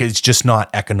testosterone because it's just not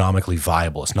economically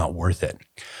viable. It's not worth it.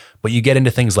 But you get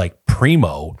into things like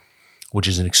Primo, which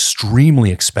is an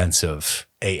extremely expensive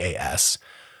AAS.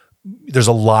 There's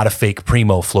a lot of fake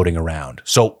Primo floating around.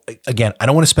 So again, I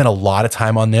don't want to spend a lot of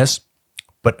time on this,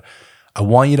 but I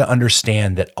want you to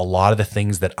understand that a lot of the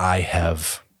things that I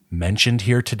have mentioned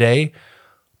here today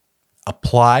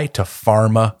apply to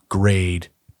pharma grade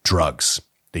drugs.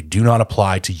 They do not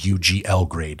apply to UGL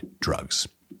grade drugs.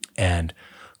 And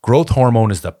growth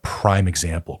hormone is the prime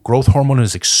example. Growth hormone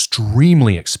is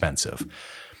extremely expensive.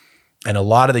 And a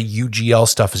lot of the UGL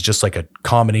stuff is just like a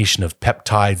combination of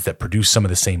peptides that produce some of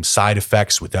the same side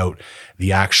effects without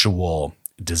the actual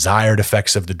desired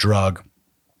effects of the drug.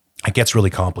 It gets really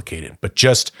complicated, but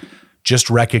just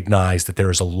recognize that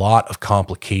there is a lot of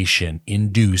complication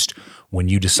induced when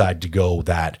you decide to go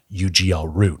that UGL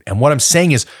route. And what I'm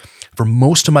saying is, for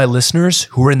most of my listeners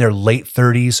who are in their late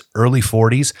 30s, early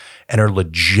 40s, and are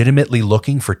legitimately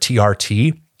looking for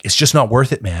TRT, it's just not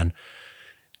worth it, man.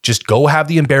 Just go have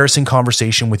the embarrassing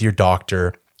conversation with your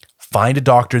doctor, find a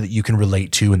doctor that you can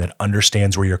relate to and that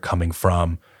understands where you're coming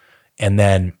from,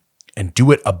 and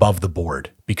do it above the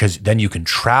board, because then you can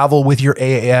travel with your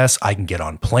AAS. I can get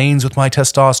on planes with my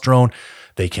testosterone.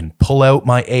 They can pull out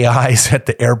my AIs at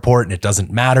the airport and it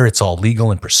doesn't matter. It's all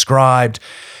legal and prescribed.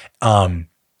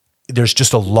 There's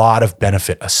just a lot of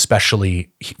benefit,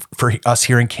 especially for us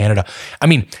here in Canada. I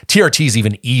mean, TRT is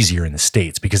even easier in the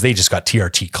States because they just got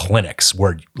TRT clinics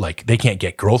where like they can't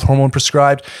get growth hormone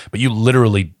prescribed, but you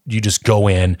just go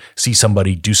in, see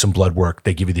somebody, do some blood work,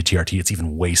 they give you the TRT. It's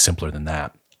even way simpler than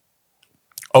that.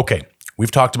 Okay,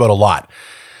 we've talked about a lot.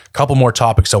 A couple more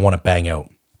topics I want to bang out.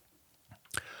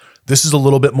 This is a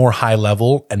little bit more high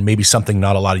level and maybe something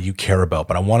not a lot of you care about,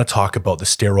 but I want to talk about the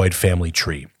steroid family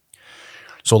tree.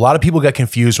 So a lot of people get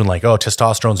confused when like, oh,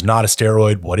 testosterone's not a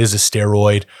steroid. What is a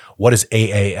steroid? What does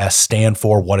AAS stand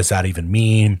for? What does that even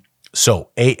mean?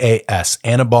 So AAS,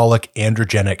 anabolic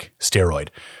androgenic steroid.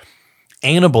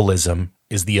 Anabolism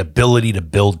is the ability to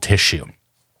build tissue.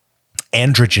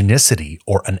 Androgenicity,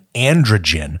 or an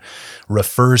androgen,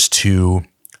 refers to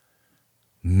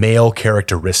male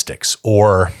characteristics,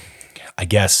 or I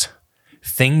guess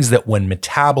things that when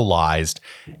metabolized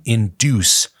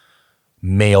induce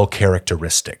male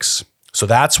characteristics. So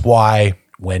that's why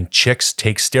when chicks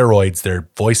take steroids,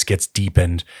 their voice gets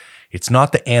deepened. It's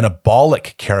not the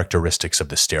anabolic characteristics of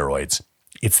the steroids.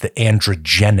 It's the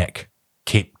androgenic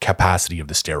capacity of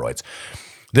the steroids.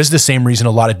 This is the same reason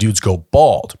a lot of dudes go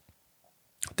bald.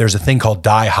 There's a thing called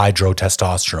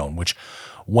dihydrotestosterone, which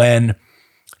when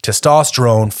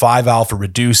testosterone 5-alpha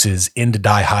reduces into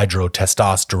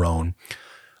dihydrotestosterone,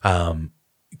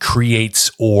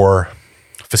 creates or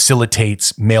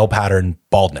facilitates male pattern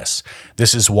baldness.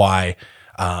 This is why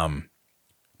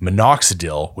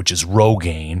minoxidil, which is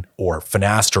Rogaine, or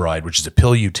finasteride, which is a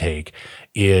pill you take,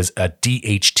 is a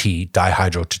DHT,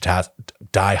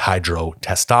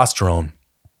 dihydrotestosterone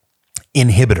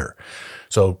inhibitor.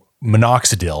 So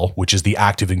minoxidil, which is the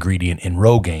active ingredient in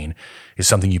Rogaine, is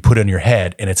something you put on your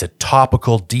head, and it's a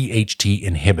topical DHT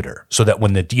inhibitor, so that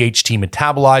when the DHT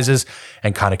metabolizes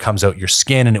and kind of comes out your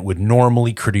skin and it would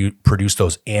normally produce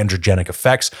those androgenic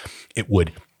effects, it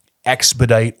would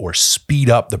expedite or speed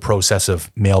up the process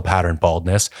of male pattern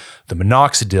baldness. The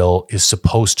minoxidil is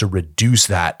supposed to reduce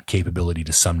that capability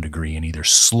to some degree and either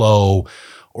slow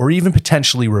or even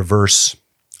potentially reverse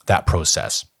that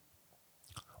process.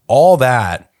 All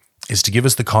that is to give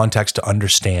us the context to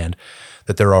understand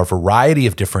that there are a variety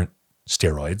of different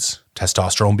steroids,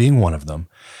 testosterone being one of them,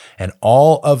 and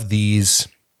all of these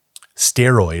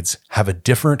steroids have a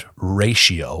different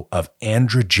ratio of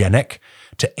androgenic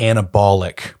to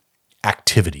anabolic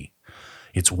activity.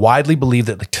 It's widely believed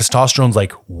that the testosterone's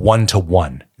like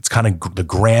 1-to-1. It's kind of the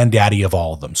granddaddy of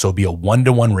all of them. So it'd be a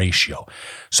 1-to-1 ratio.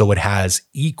 So it has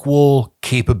equal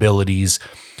capabilities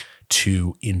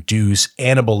to induce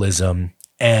anabolism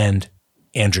and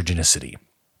androgenicity.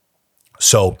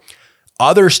 So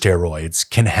other steroids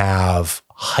can have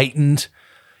heightened,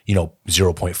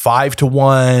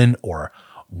 0.5-to-1 or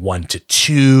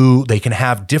 1-to-2. They can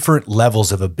have different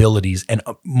levels of abilities. And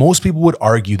most people would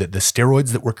argue that the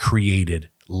steroids that were created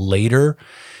later,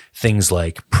 things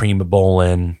like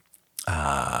primobolan,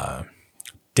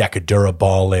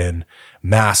 decadurabolan,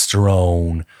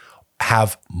 masterone,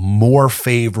 have more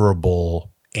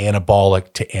favorable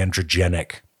anabolic to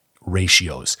androgenic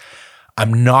ratios.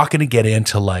 I'm not going to get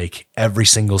into like every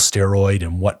single steroid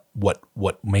and what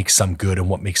makes some good and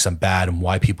what makes some bad and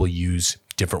why people use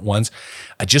different ones.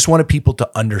 I just wanted people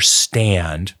to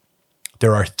understand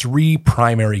there are 3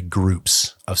 primary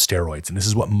groups of steroids, and this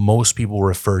is what most people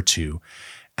refer to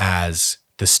as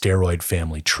the steroid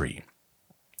family tree.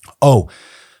 Oh,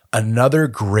 another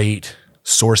great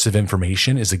source of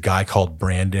information is a guy called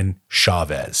Brandon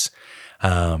Chavez.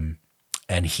 And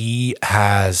he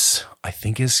has, I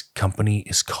think his company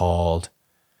is called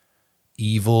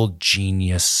Evil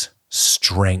Genius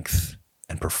Strength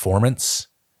and Performance,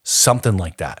 something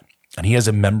like that. And he has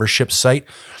a membership site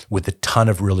with a ton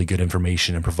of really good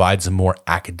information and provides a more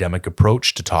academic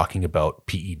approach to talking about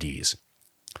PEDs.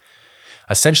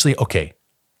 Essentially, okay,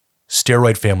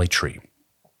 steroid family tree.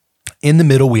 In the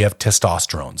middle, we have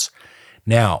testosterones.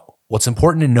 Now, what's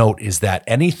important to note is that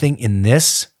anything in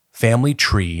this family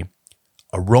tree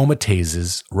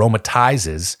aromatizes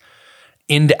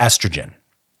into estrogen.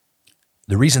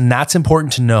 The reason that's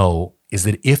important to know is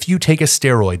that if you take a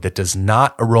steroid that does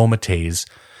not aromatase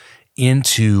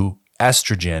into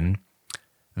estrogen,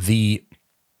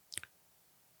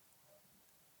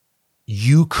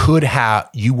 you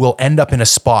will end up in a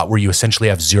spot where you essentially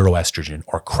have zero estrogen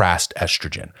or crashed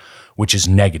estrogen, which is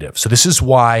negative. So this is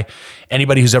why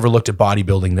anybody who's ever looked at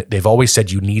bodybuilding, they've always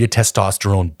said you need a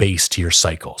testosterone base to your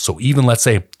cycle. So even let's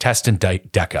say test and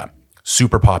DECA,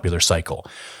 super popular cycle.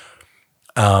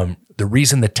 The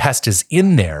reason the test is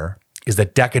in there is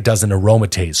that DECA doesn't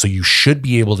aromatase. So you should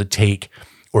be able to take,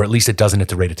 or at least it doesn't at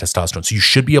the rate of testosterone. So you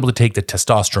should be able to take the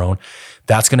testosterone.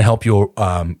 That's going to help you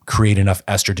create enough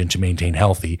estrogen to maintain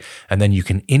healthy. And then you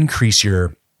can increase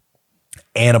your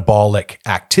anabolic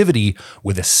activity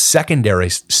with a secondary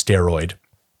steroid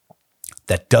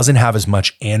that doesn't have as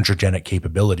much androgenic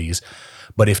capabilities,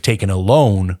 but if taken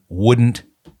alone, wouldn't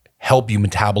help you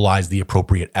metabolize the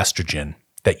appropriate estrogen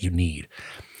that you need.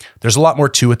 There's a lot more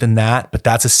to it than that, but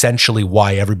that's essentially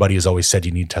why everybody has always said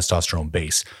you need testosterone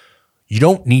base. You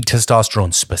don't need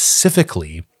testosterone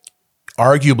specifically.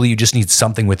 Arguably, you just need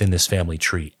something within this family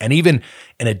tree. And even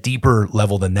in a deeper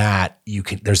level than that,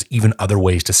 there's even other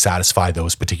ways to satisfy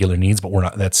those particular needs,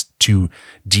 but that's too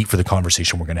deep for the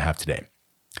conversation we're going to have today.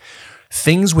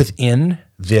 Things within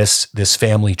this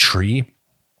family tree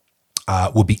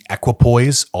would be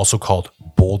equipoise, also called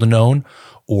boldenone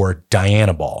or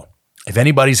dianabol. If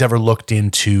anybody's ever looked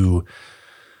into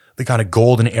the kind of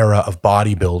golden era of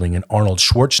bodybuilding and Arnold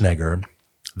Schwarzenegger,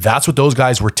 that's what those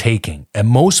guys were taking. And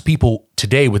most people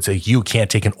today would say, you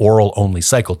can't take an oral only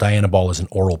cycle. Dianabol is an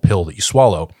oral pill that you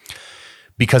swallow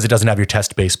because it doesn't have your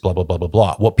test base, blah, blah, blah, blah,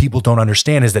 blah. What people don't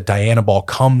understand is that dianabol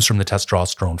comes from the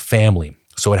testosterone family.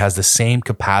 So it has the same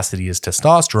capacity as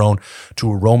testosterone to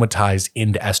aromatize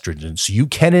into estrogen. So you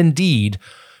can indeed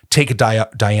take a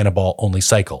dianabol only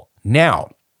cycle. Now,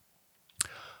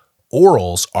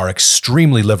 orals are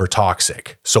extremely liver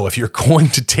toxic. So if you're going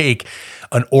to take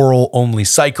an oral only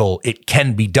cycle, it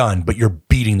can be done, but you're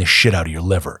beating the shit out of your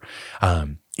liver.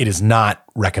 It is not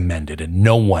recommended, and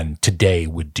no one today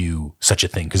would do such a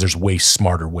thing because there's way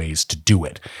smarter ways to do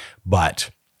it. But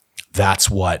that's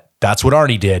what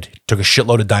Arnie did. Took a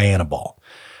shitload of dianabol.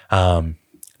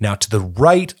 Now, to the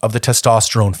right of the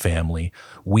testosterone family,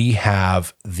 we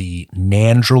have the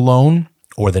nandrolone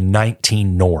or the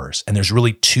 19-nors. And there's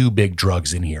really two big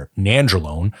drugs in here.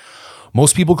 Nandrolone,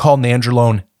 most people call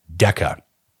nandrolone DECA.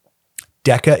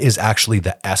 DECA is actually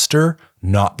the ester,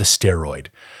 not the steroid.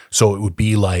 So it would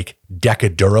be like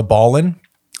decadurabolin.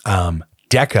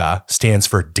 DECA stands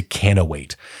for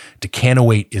decanoate.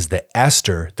 Decanoate is the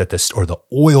ester or the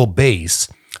oil base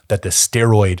that the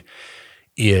steroid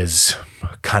is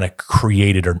kind of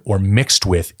created or mixed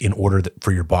with in order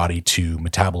for your body to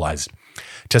metabolize.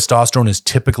 Testosterone is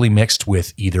typically mixed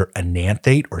with either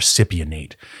enanthate or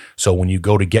cypionate. So when you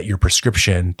go to get your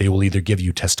prescription, they will either give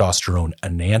you testosterone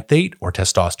enanthate or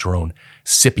testosterone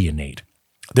cypionate.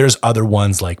 There's other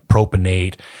ones like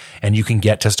propionate, and you can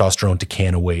get testosterone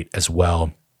decanoate as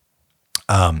well.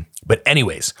 But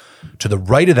anyways, to the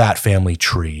right of that family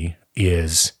tree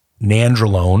is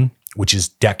nandrolone, which is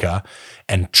DECA,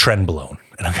 and trenbolone.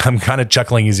 And I'm kind of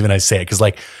chuckling as when I say it because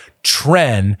like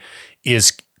tren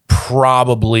is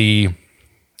probably,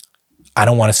 I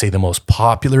don't want to say the most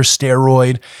popular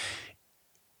steroid.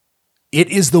 It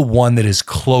is the one that is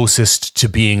closest to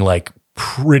being like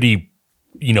pretty,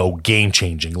 game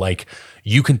changing. Like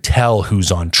you can tell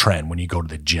who's on tren when you go to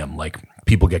the gym. Like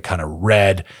people get kind of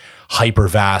red,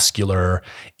 hypervascular.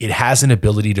 It has an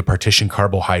ability to partition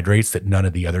carbohydrates that none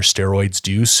of the other steroids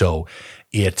do. So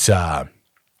you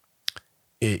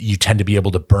tend to be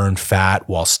able to burn fat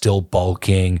while still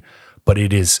bulking, but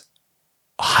it is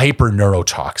hyper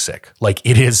neurotoxic. Like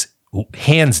it is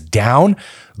hands down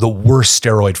the worst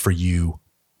steroid for you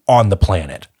on the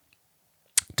planet.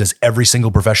 Does every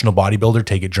single professional bodybuilder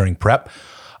take it during prep?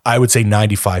 I would say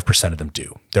 95% of them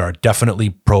do. There are definitely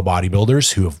pro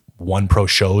bodybuilders who have one pro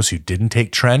shows who didn't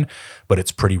take tren, but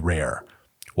it's pretty rare.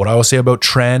 What I will say about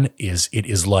tren is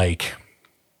it's like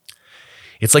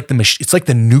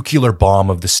the nuclear bomb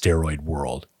of the steroid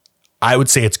world. I would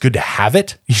say it's good to have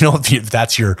it, if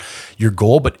that's your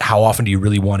goal, but how often do you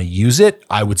really want to use it?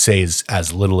 I would say is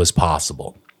as little as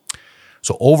possible.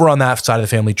 So over on that side of the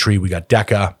family tree, we got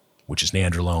DECA, which is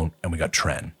nandrolone, and we got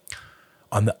tren.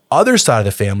 On the other side of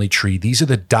the family tree, these are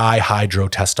the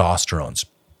dihydrotestosterones.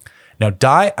 Now,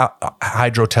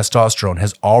 dihydrotestosterone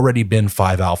has already been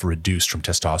 5-alpha reduced from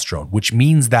testosterone, which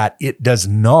means that it does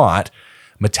not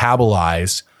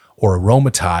metabolize or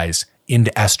aromatize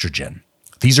into estrogen.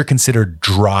 These are considered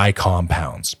dry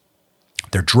compounds.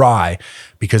 They're dry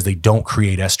because they don't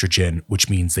create estrogen, which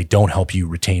means they don't help you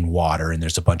retain water, and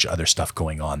there's a bunch of other stuff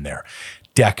going on there.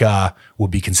 DECA would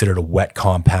be considered a wet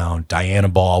compound.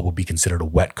 Dianabol would be considered a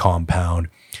wet compound.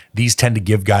 These tend to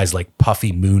give guys like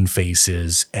puffy moon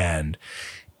faces. And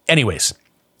anyways,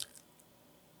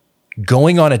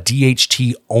 going on a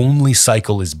DHT only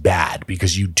cycle is bad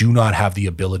because you do not have the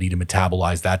ability to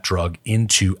metabolize that drug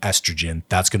into estrogen.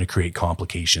 That's going to create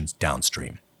complications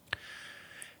downstream.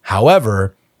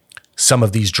 However, some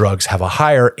of these drugs have a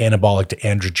higher anabolic to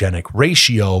androgenic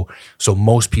ratio. So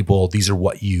most people, these are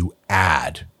what you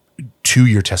add to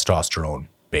your testosterone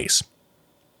base.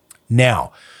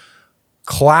 Now,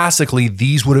 classically,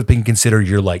 these would have been considered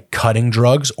your like cutting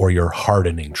drugs or your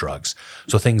hardening drugs.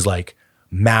 So things like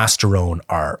masterone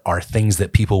are things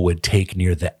that people would take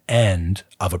near the end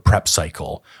of a prep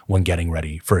cycle when getting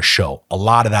ready for a show. A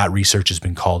lot of that research has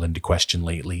been called into question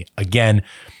lately. Again,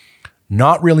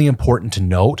 not really important to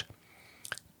note,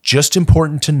 just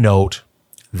important to note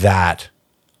that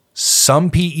some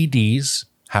PEDs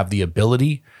have the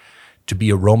ability to be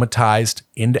aromatized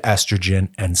into estrogen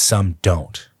and some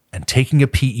don't. And taking a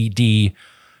PED,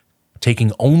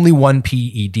 taking only one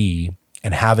PED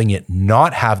and having it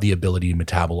not have the ability to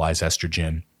metabolize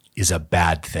estrogen is a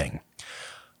bad thing.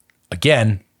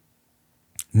 Again,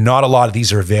 not a lot of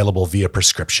these are available via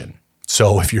prescription.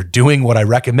 So if you're doing what I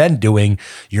recommend doing,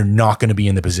 you're not going to be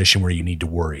in the position where you need to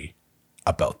worry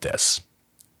about this.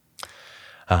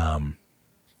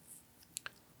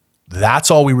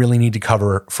 That's all we really need to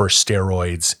cover for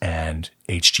steroids and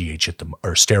HGH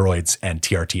steroids and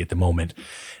TRT at the moment.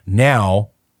 Now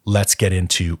let's get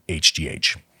into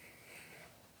HGH.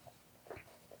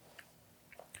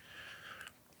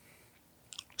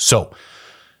 So,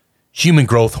 human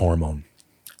growth hormone.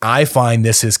 I find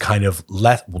this is kind of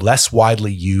less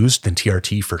widely used than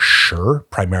TRT for sure,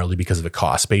 primarily because of the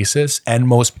cost basis. And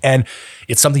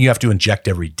it's something you have to inject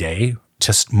every day.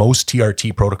 Just most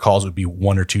TRT protocols would be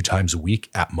 1 or 2 times a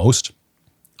week at most.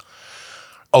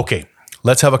 Okay,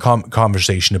 let's have a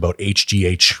conversation about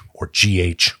HGH or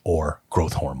GH or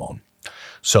growth hormone.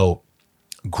 So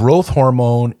growth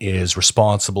hormone is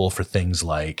responsible for things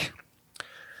like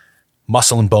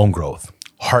muscle and bone growth,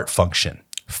 heart function,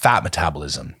 fat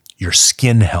metabolism, your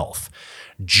skin health,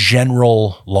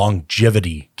 general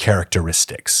longevity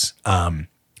characteristics.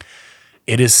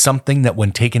 It is something that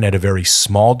when taken at a very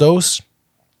small dose,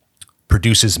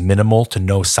 produces minimal to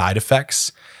no side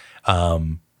effects.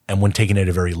 And when taken at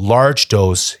a very large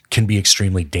dose, can be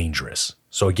extremely dangerous.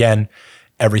 So again,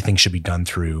 everything should be done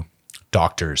through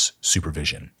doctor's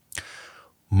supervision.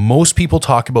 Most people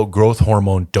talk about growth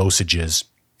hormone dosages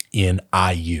in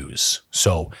IUs.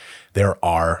 So there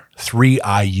are 3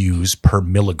 IUs per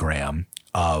milligram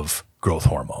of growth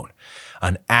hormone.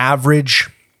 An average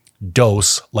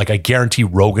dose, like I guarantee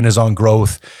Rogan is on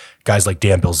growth, guys like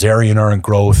Dan Bilzerian are on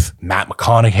growth, Matt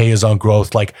McConaughey is on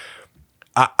growth. Like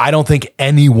I don't think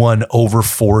anyone over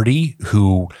 40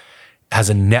 who has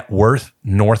a net worth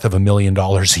north of $1 million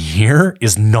a year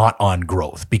is not on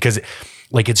growth, because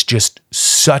it's just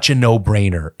such a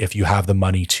no-brainer if you have the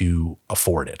money to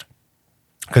afford it.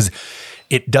 Because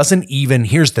it doesn't even,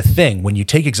 here's the thing, when you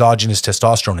take exogenous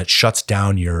testosterone, it shuts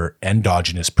down your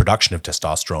endogenous production of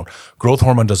testosterone. Growth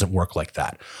hormone doesn't work like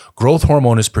that. Growth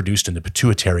hormone is produced in the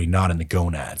pituitary, not in the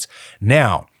gonads.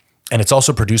 Now, and it's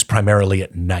also produced primarily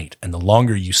at night. And the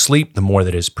longer you sleep, the more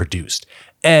that is produced.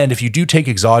 And if you do take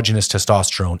exogenous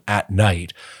testosterone at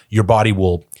night, your body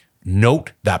will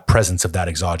note that presence of that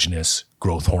exogenous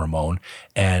growth hormone,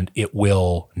 and it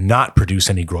will not produce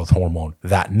any growth hormone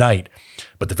that night.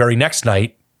 But the very next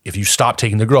night, if you stop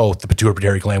taking the growth, the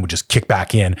pituitary gland would just kick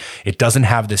back in. It doesn't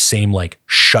have this same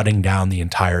shutting down the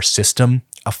entire system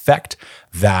effect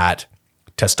that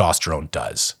testosterone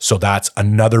does. So that's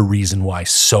another reason why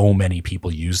so many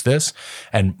people use this,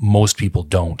 and most people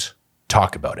don't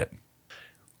talk about it.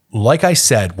 Like I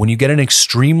said, when you get in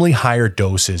extremely higher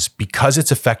doses, because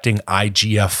it's affecting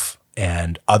IGF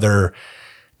and other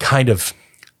kind of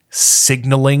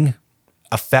signaling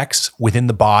effects within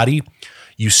the body,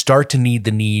 you start to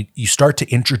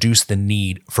introduce the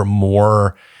need for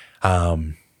more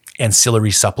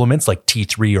ancillary supplements like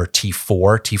T3 or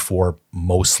T4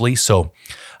 mostly. So,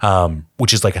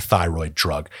 which is like a thyroid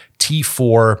drug.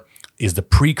 T4 is the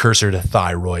precursor to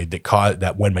thyroid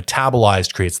that when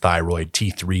metabolized creates thyroid.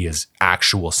 T3 is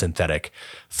actual synthetic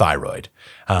thyroid.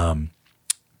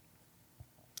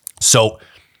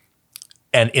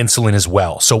 And insulin as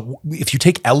well. So if you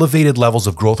take elevated levels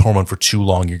of growth hormone for too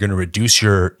long, you're going to reduce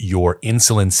your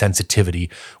insulin sensitivity,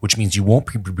 which means you won't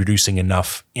be producing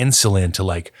enough insulin to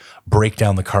like break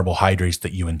down the carbohydrates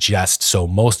that you ingest. So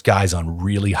most guys on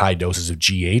really high doses of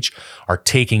GH are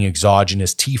taking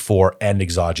exogenous T4 and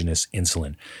exogenous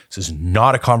insulin. This is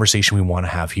not a conversation we want to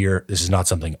have here. This is not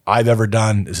something I've ever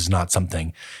done. This is not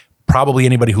something probably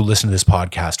anybody who listens to this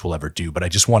podcast will ever do, but I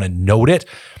just want to note it,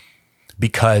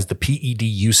 because the PED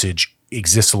usage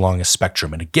exists along a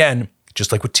spectrum. And again,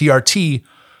 just like with TRT,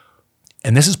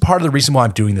 and this is part of the reason why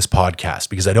I'm doing this podcast,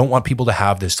 because I don't want people to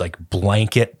have this like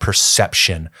blanket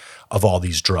perception of all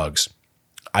these drugs.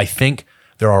 I think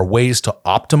there are ways to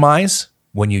optimize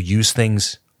when you use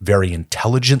things very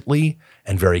intelligently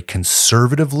and very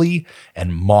conservatively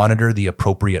and monitor the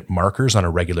appropriate markers on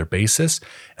a regular basis.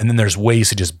 And then there's ways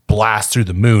to just blast through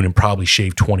the moon and probably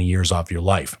shave 20 years off your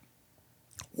life.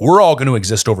 We're all going to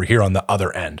exist over here on the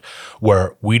other end,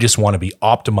 where we just want to be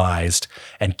optimized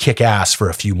and kick ass for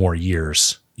a few more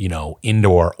years,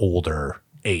 into our older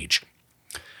age.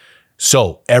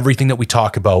 So everything that we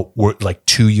talk about, we're like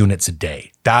 2 units a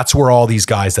day. That's where all these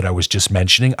guys that I was just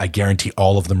mentioning, I guarantee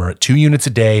all of them are at 2 units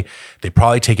a day. They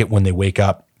probably take it when they wake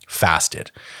up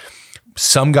fasted.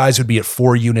 Some guys would be at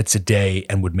 4 units a day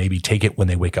and would maybe take it when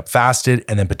they wake up fasted,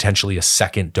 and then potentially a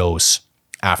second dose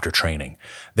after training.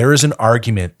 There is an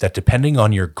argument that depending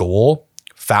on your goal,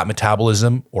 fat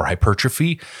metabolism or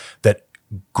hypertrophy, that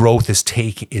growth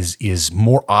is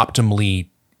more optimally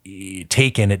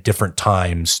taken at different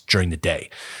times during the day.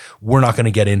 We're not going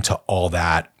to get into all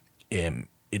that.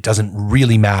 It doesn't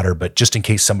really matter, but just in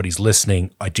case somebody's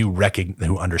listening, I do recognize,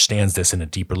 who understands this in a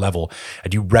deeper level, I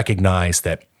do recognize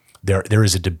that there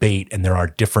is a debate and there are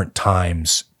different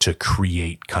times to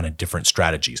create kind of different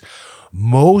strategies.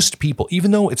 Most people,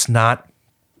 even though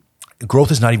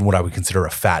growth is not even what I would consider a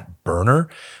fat burner,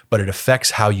 but it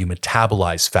affects how you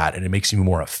metabolize fat and it makes you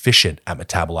more efficient at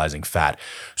metabolizing fat.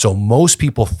 So most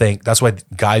people think that's why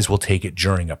guys will take it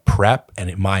during a prep. And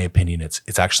in my opinion,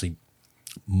 it's actually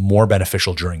more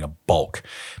beneficial during a bulk.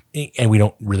 And we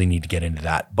don't really need to get into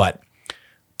that, but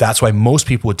that's why most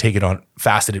people would take it on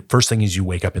fasted. First thing is you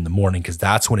wake up in the morning, because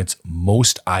that's when it's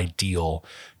most ideal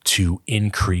to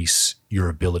increase your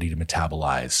ability to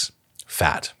metabolize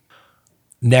fat.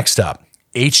 Next up,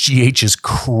 HGH is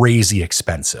crazy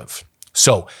expensive.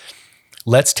 So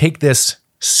let's take this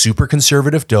super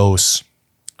conservative dose,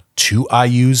 2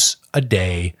 IUs a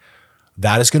day.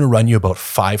 That is going to run you about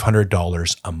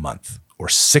 $500 a month or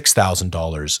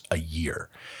 $6,000 a year.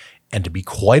 And to be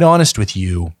quite honest with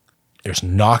you, there's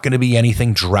not going to be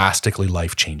anything drastically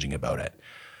life-changing about it.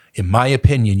 In my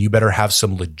opinion, you better have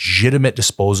some legitimate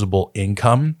disposable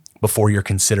income before you're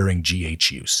considering GH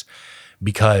use.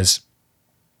 Because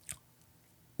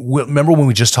remember when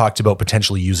we just talked about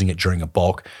potentially using it during a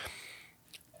bulk?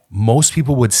 Most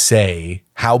people would say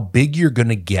how big you're going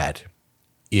to get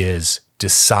is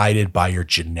decided by your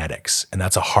genetics, and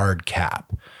that's a hard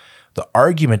cap. The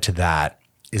argument to that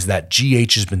is that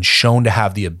GH has been shown to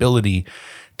have the ability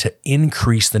to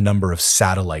increase the number of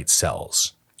satellite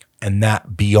cells, and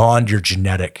that beyond your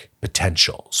genetic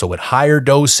potential. So at higher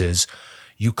doses,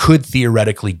 you could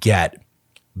theoretically get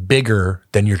bigger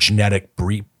than your genetic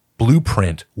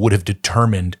blueprint would have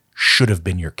determined should have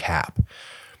been your cap.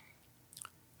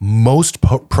 Most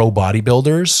pro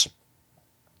bodybuilders,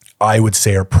 I would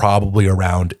say, are probably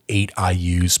around 8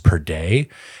 IUs per day.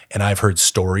 And I've heard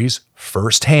stories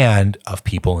firsthand of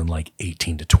people in like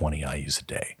 18 to 20 IUs a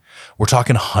day. We're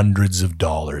talking hundreds of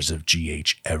dollars of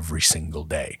GH every single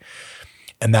day.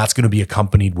 And that's going to be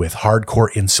accompanied with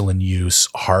hardcore insulin use,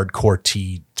 hardcore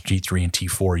T3 and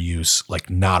T4 use, like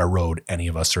not a road any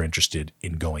of us are interested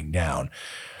in going down.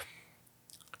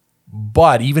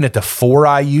 But even at the 4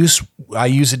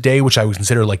 IUs a day, which I would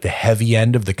consider like the heavy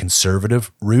end of the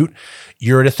conservative route,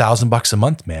 you're at $1,000 a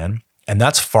month, man. And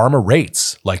that's pharma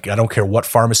rates. Like, I don't care what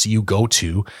pharmacy you go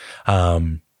to.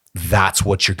 That's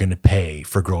what you're going to pay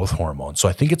for growth hormone. So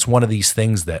I think it's one of these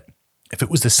things that if it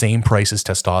was the same price as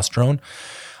testosterone,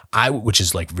 which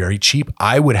is like very cheap,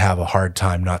 I would have a hard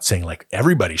time not saying like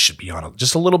everybody should be on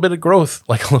just a little bit of growth.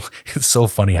 Like, it's so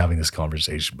funny having this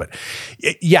conversation, but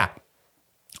yeah.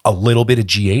 a little bit of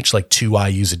GH, like 2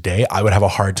 IUs a day, I would have a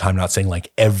hard time not saying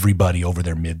like everybody over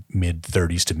their mid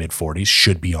 30s to mid 40s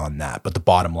should be on that. But the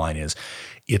bottom line is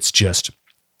it's just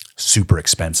super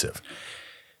expensive.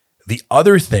 The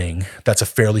other thing that's a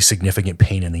fairly significant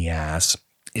pain in the ass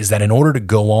is that in order to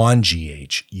go on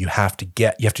GH, you have to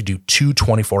do 2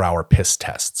 24-hour piss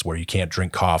tests where you can't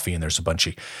drink coffee and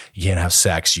you can't have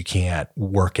sex, you can't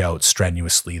work out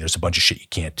strenuously, there's a bunch of shit you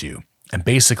can't do. And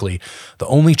basically, the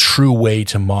only true way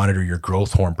to monitor your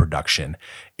growth hormone production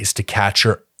is to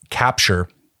capture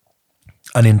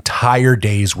an entire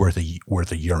day's worth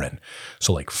of urine.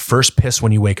 So like first piss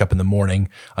when you wake up in the morning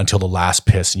until the last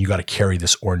piss, and you got to carry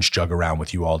this orange jug around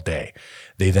with you all day.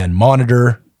 They then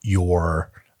monitor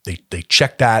they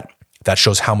check that. That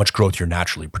shows how much growth you're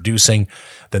naturally producing.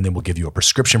 Then they will give you a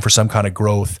prescription for some kind of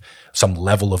growth, some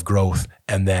level of growth,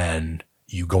 and then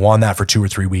you go on that for 2 or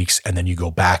 3 weeks, and then you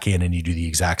go back in and you do the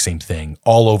exact same thing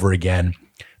all over again.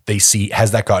 They see,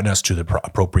 has that gotten us to the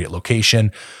appropriate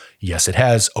location? Yes, it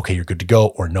has. Okay, you're good to go.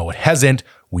 Or no, it hasn't.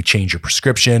 We change your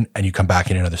prescription and you come back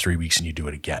in another 3 weeks and you do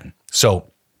it again.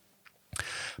 So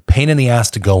pain in the ass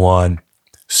to go on,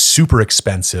 super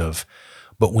expensive,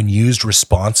 but when used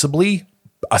responsibly,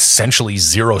 essentially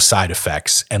zero side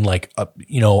effects and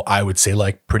I would say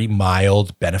like pretty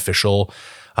mild beneficial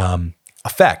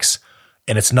effects.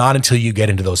 And it's not until you get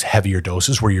into those heavier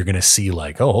doses where you're going to see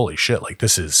like, oh, holy shit, like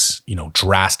this is,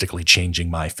 drastically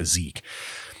changing my physique.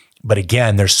 But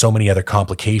again, there's so many other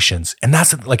complications. And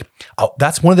that's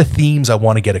one of the themes I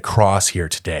want to get across here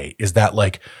today is that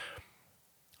like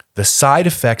the side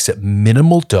effects at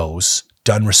minimal dose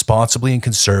done responsibly and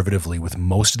conservatively with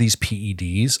most of these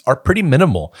PEDs are pretty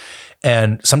minimal.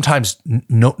 And sometimes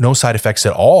no side effects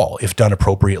at all if done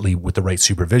appropriately with the right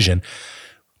supervision.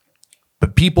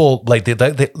 But people like they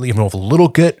even if a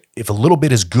little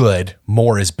bit is good,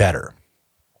 more is better.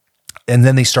 And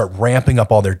then they start ramping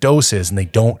up all their doses and they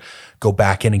don't go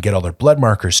back in and get all their blood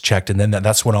markers checked. And then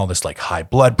that's when all this like high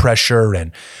blood pressure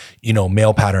and,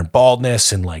 male pattern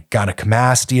baldness and like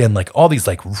gynecomastia and like all these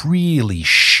like really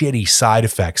shitty side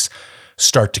effects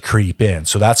start to creep in.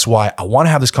 So that's why I want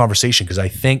to have this conversation, because I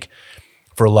think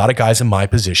for a lot of guys in my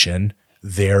position,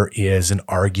 there is an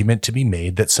argument to be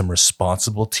made that some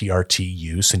responsible TRT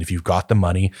use, and if you've got the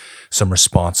money, some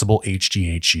responsible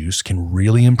HGH use can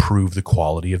really improve the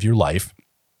quality of your life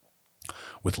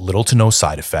with little to no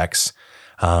side effects.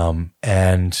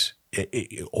 And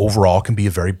it overall can be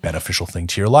a very beneficial thing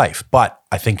to your life. But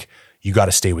I think you got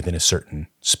to stay within a certain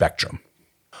spectrum.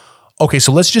 Okay,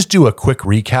 so let's just do a quick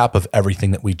recap of everything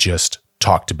that we just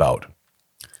talked about.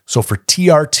 So for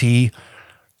TRT,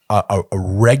 a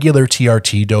regular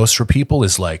TRT dose for people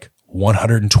is like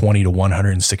 120 to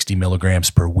 160 milligrams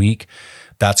per week.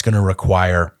 That's going to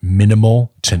require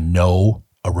minimal to no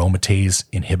aromatase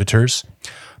inhibitors.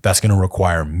 That's going to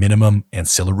require minimum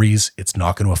ancillaries. It's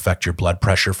not going to affect your blood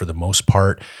pressure for the most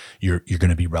part. You're going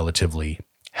to be relatively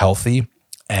healthy.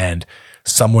 And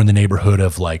somewhere in the neighborhood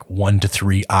of like 1 to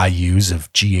 3 IUs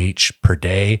of GH per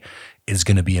day is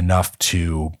going to be enough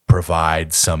to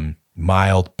provide some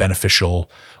mild beneficial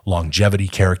longevity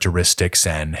characteristics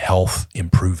and health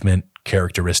improvement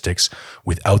characteristics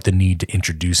without the need to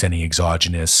introduce any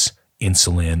exogenous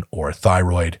insulin or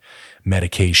thyroid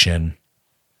medication.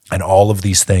 And all of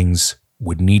these things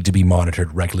would need to be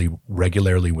monitored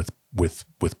regularly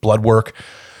with blood work.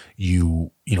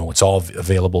 It's all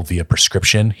available via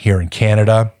prescription here in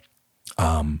Canada.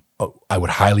 I would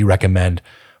highly recommend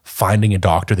finding a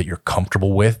doctor that you're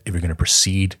comfortable with if you're going to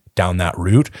proceed down that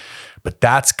route. But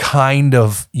that's kind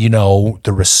of,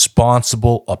 the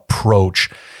responsible approach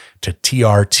to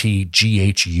TRT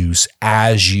GH use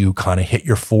as you kind of hit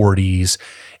your 40s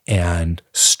and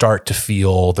start to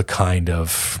feel the kind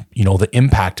of, the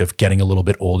impact of getting a little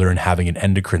bit older and having an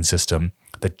endocrine system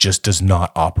that just does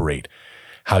not operate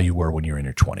how you were when you're in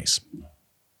your 20s.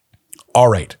 All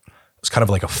right. It's kind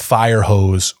of like a fire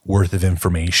hose worth of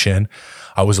information.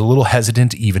 I was a little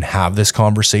hesitant to even have this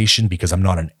conversation because I'm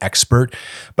not an expert,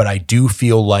 but I do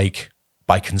feel like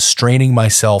by constraining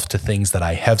myself to things that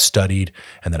I have studied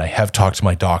and that I have talked to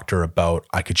my doctor about,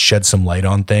 I could shed some light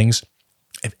on things.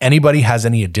 If anybody has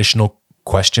any additional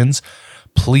questions,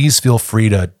 please feel free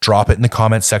to drop it in the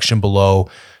comment section below.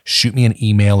 Shoot me an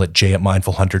email at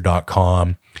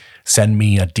j@mindfulhunter.com. Send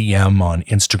me a DM on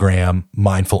Instagram,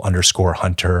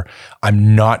 mindful_hunter.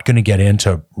 I'm not going to get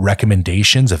into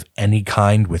recommendations of any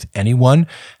kind with anyone.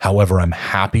 However, I'm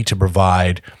happy to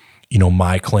provide,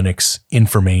 my clinic's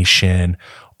information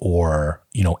or,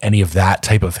 any of that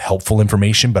type of helpful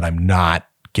information, but I'm not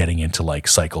getting into like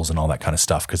cycles and all that kind of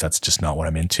stuff because that's just not what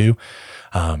I'm into.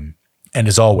 And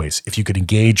as always, if you could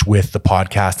engage with the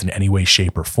podcast in any way,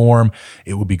 shape, or form,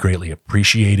 it would be greatly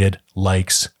appreciated.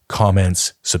 Likes,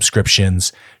 comments,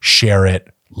 subscriptions, share it,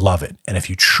 love it. And if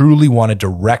you truly want to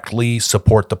directly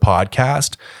support the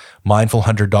podcast,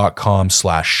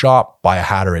 mindfulhunter.com/shop, buy a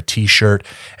hat or a t-shirt,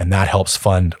 and that helps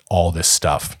fund all this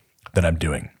stuff that I'm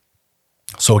doing.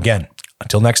 So again,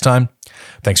 until next time,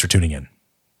 thanks for tuning in.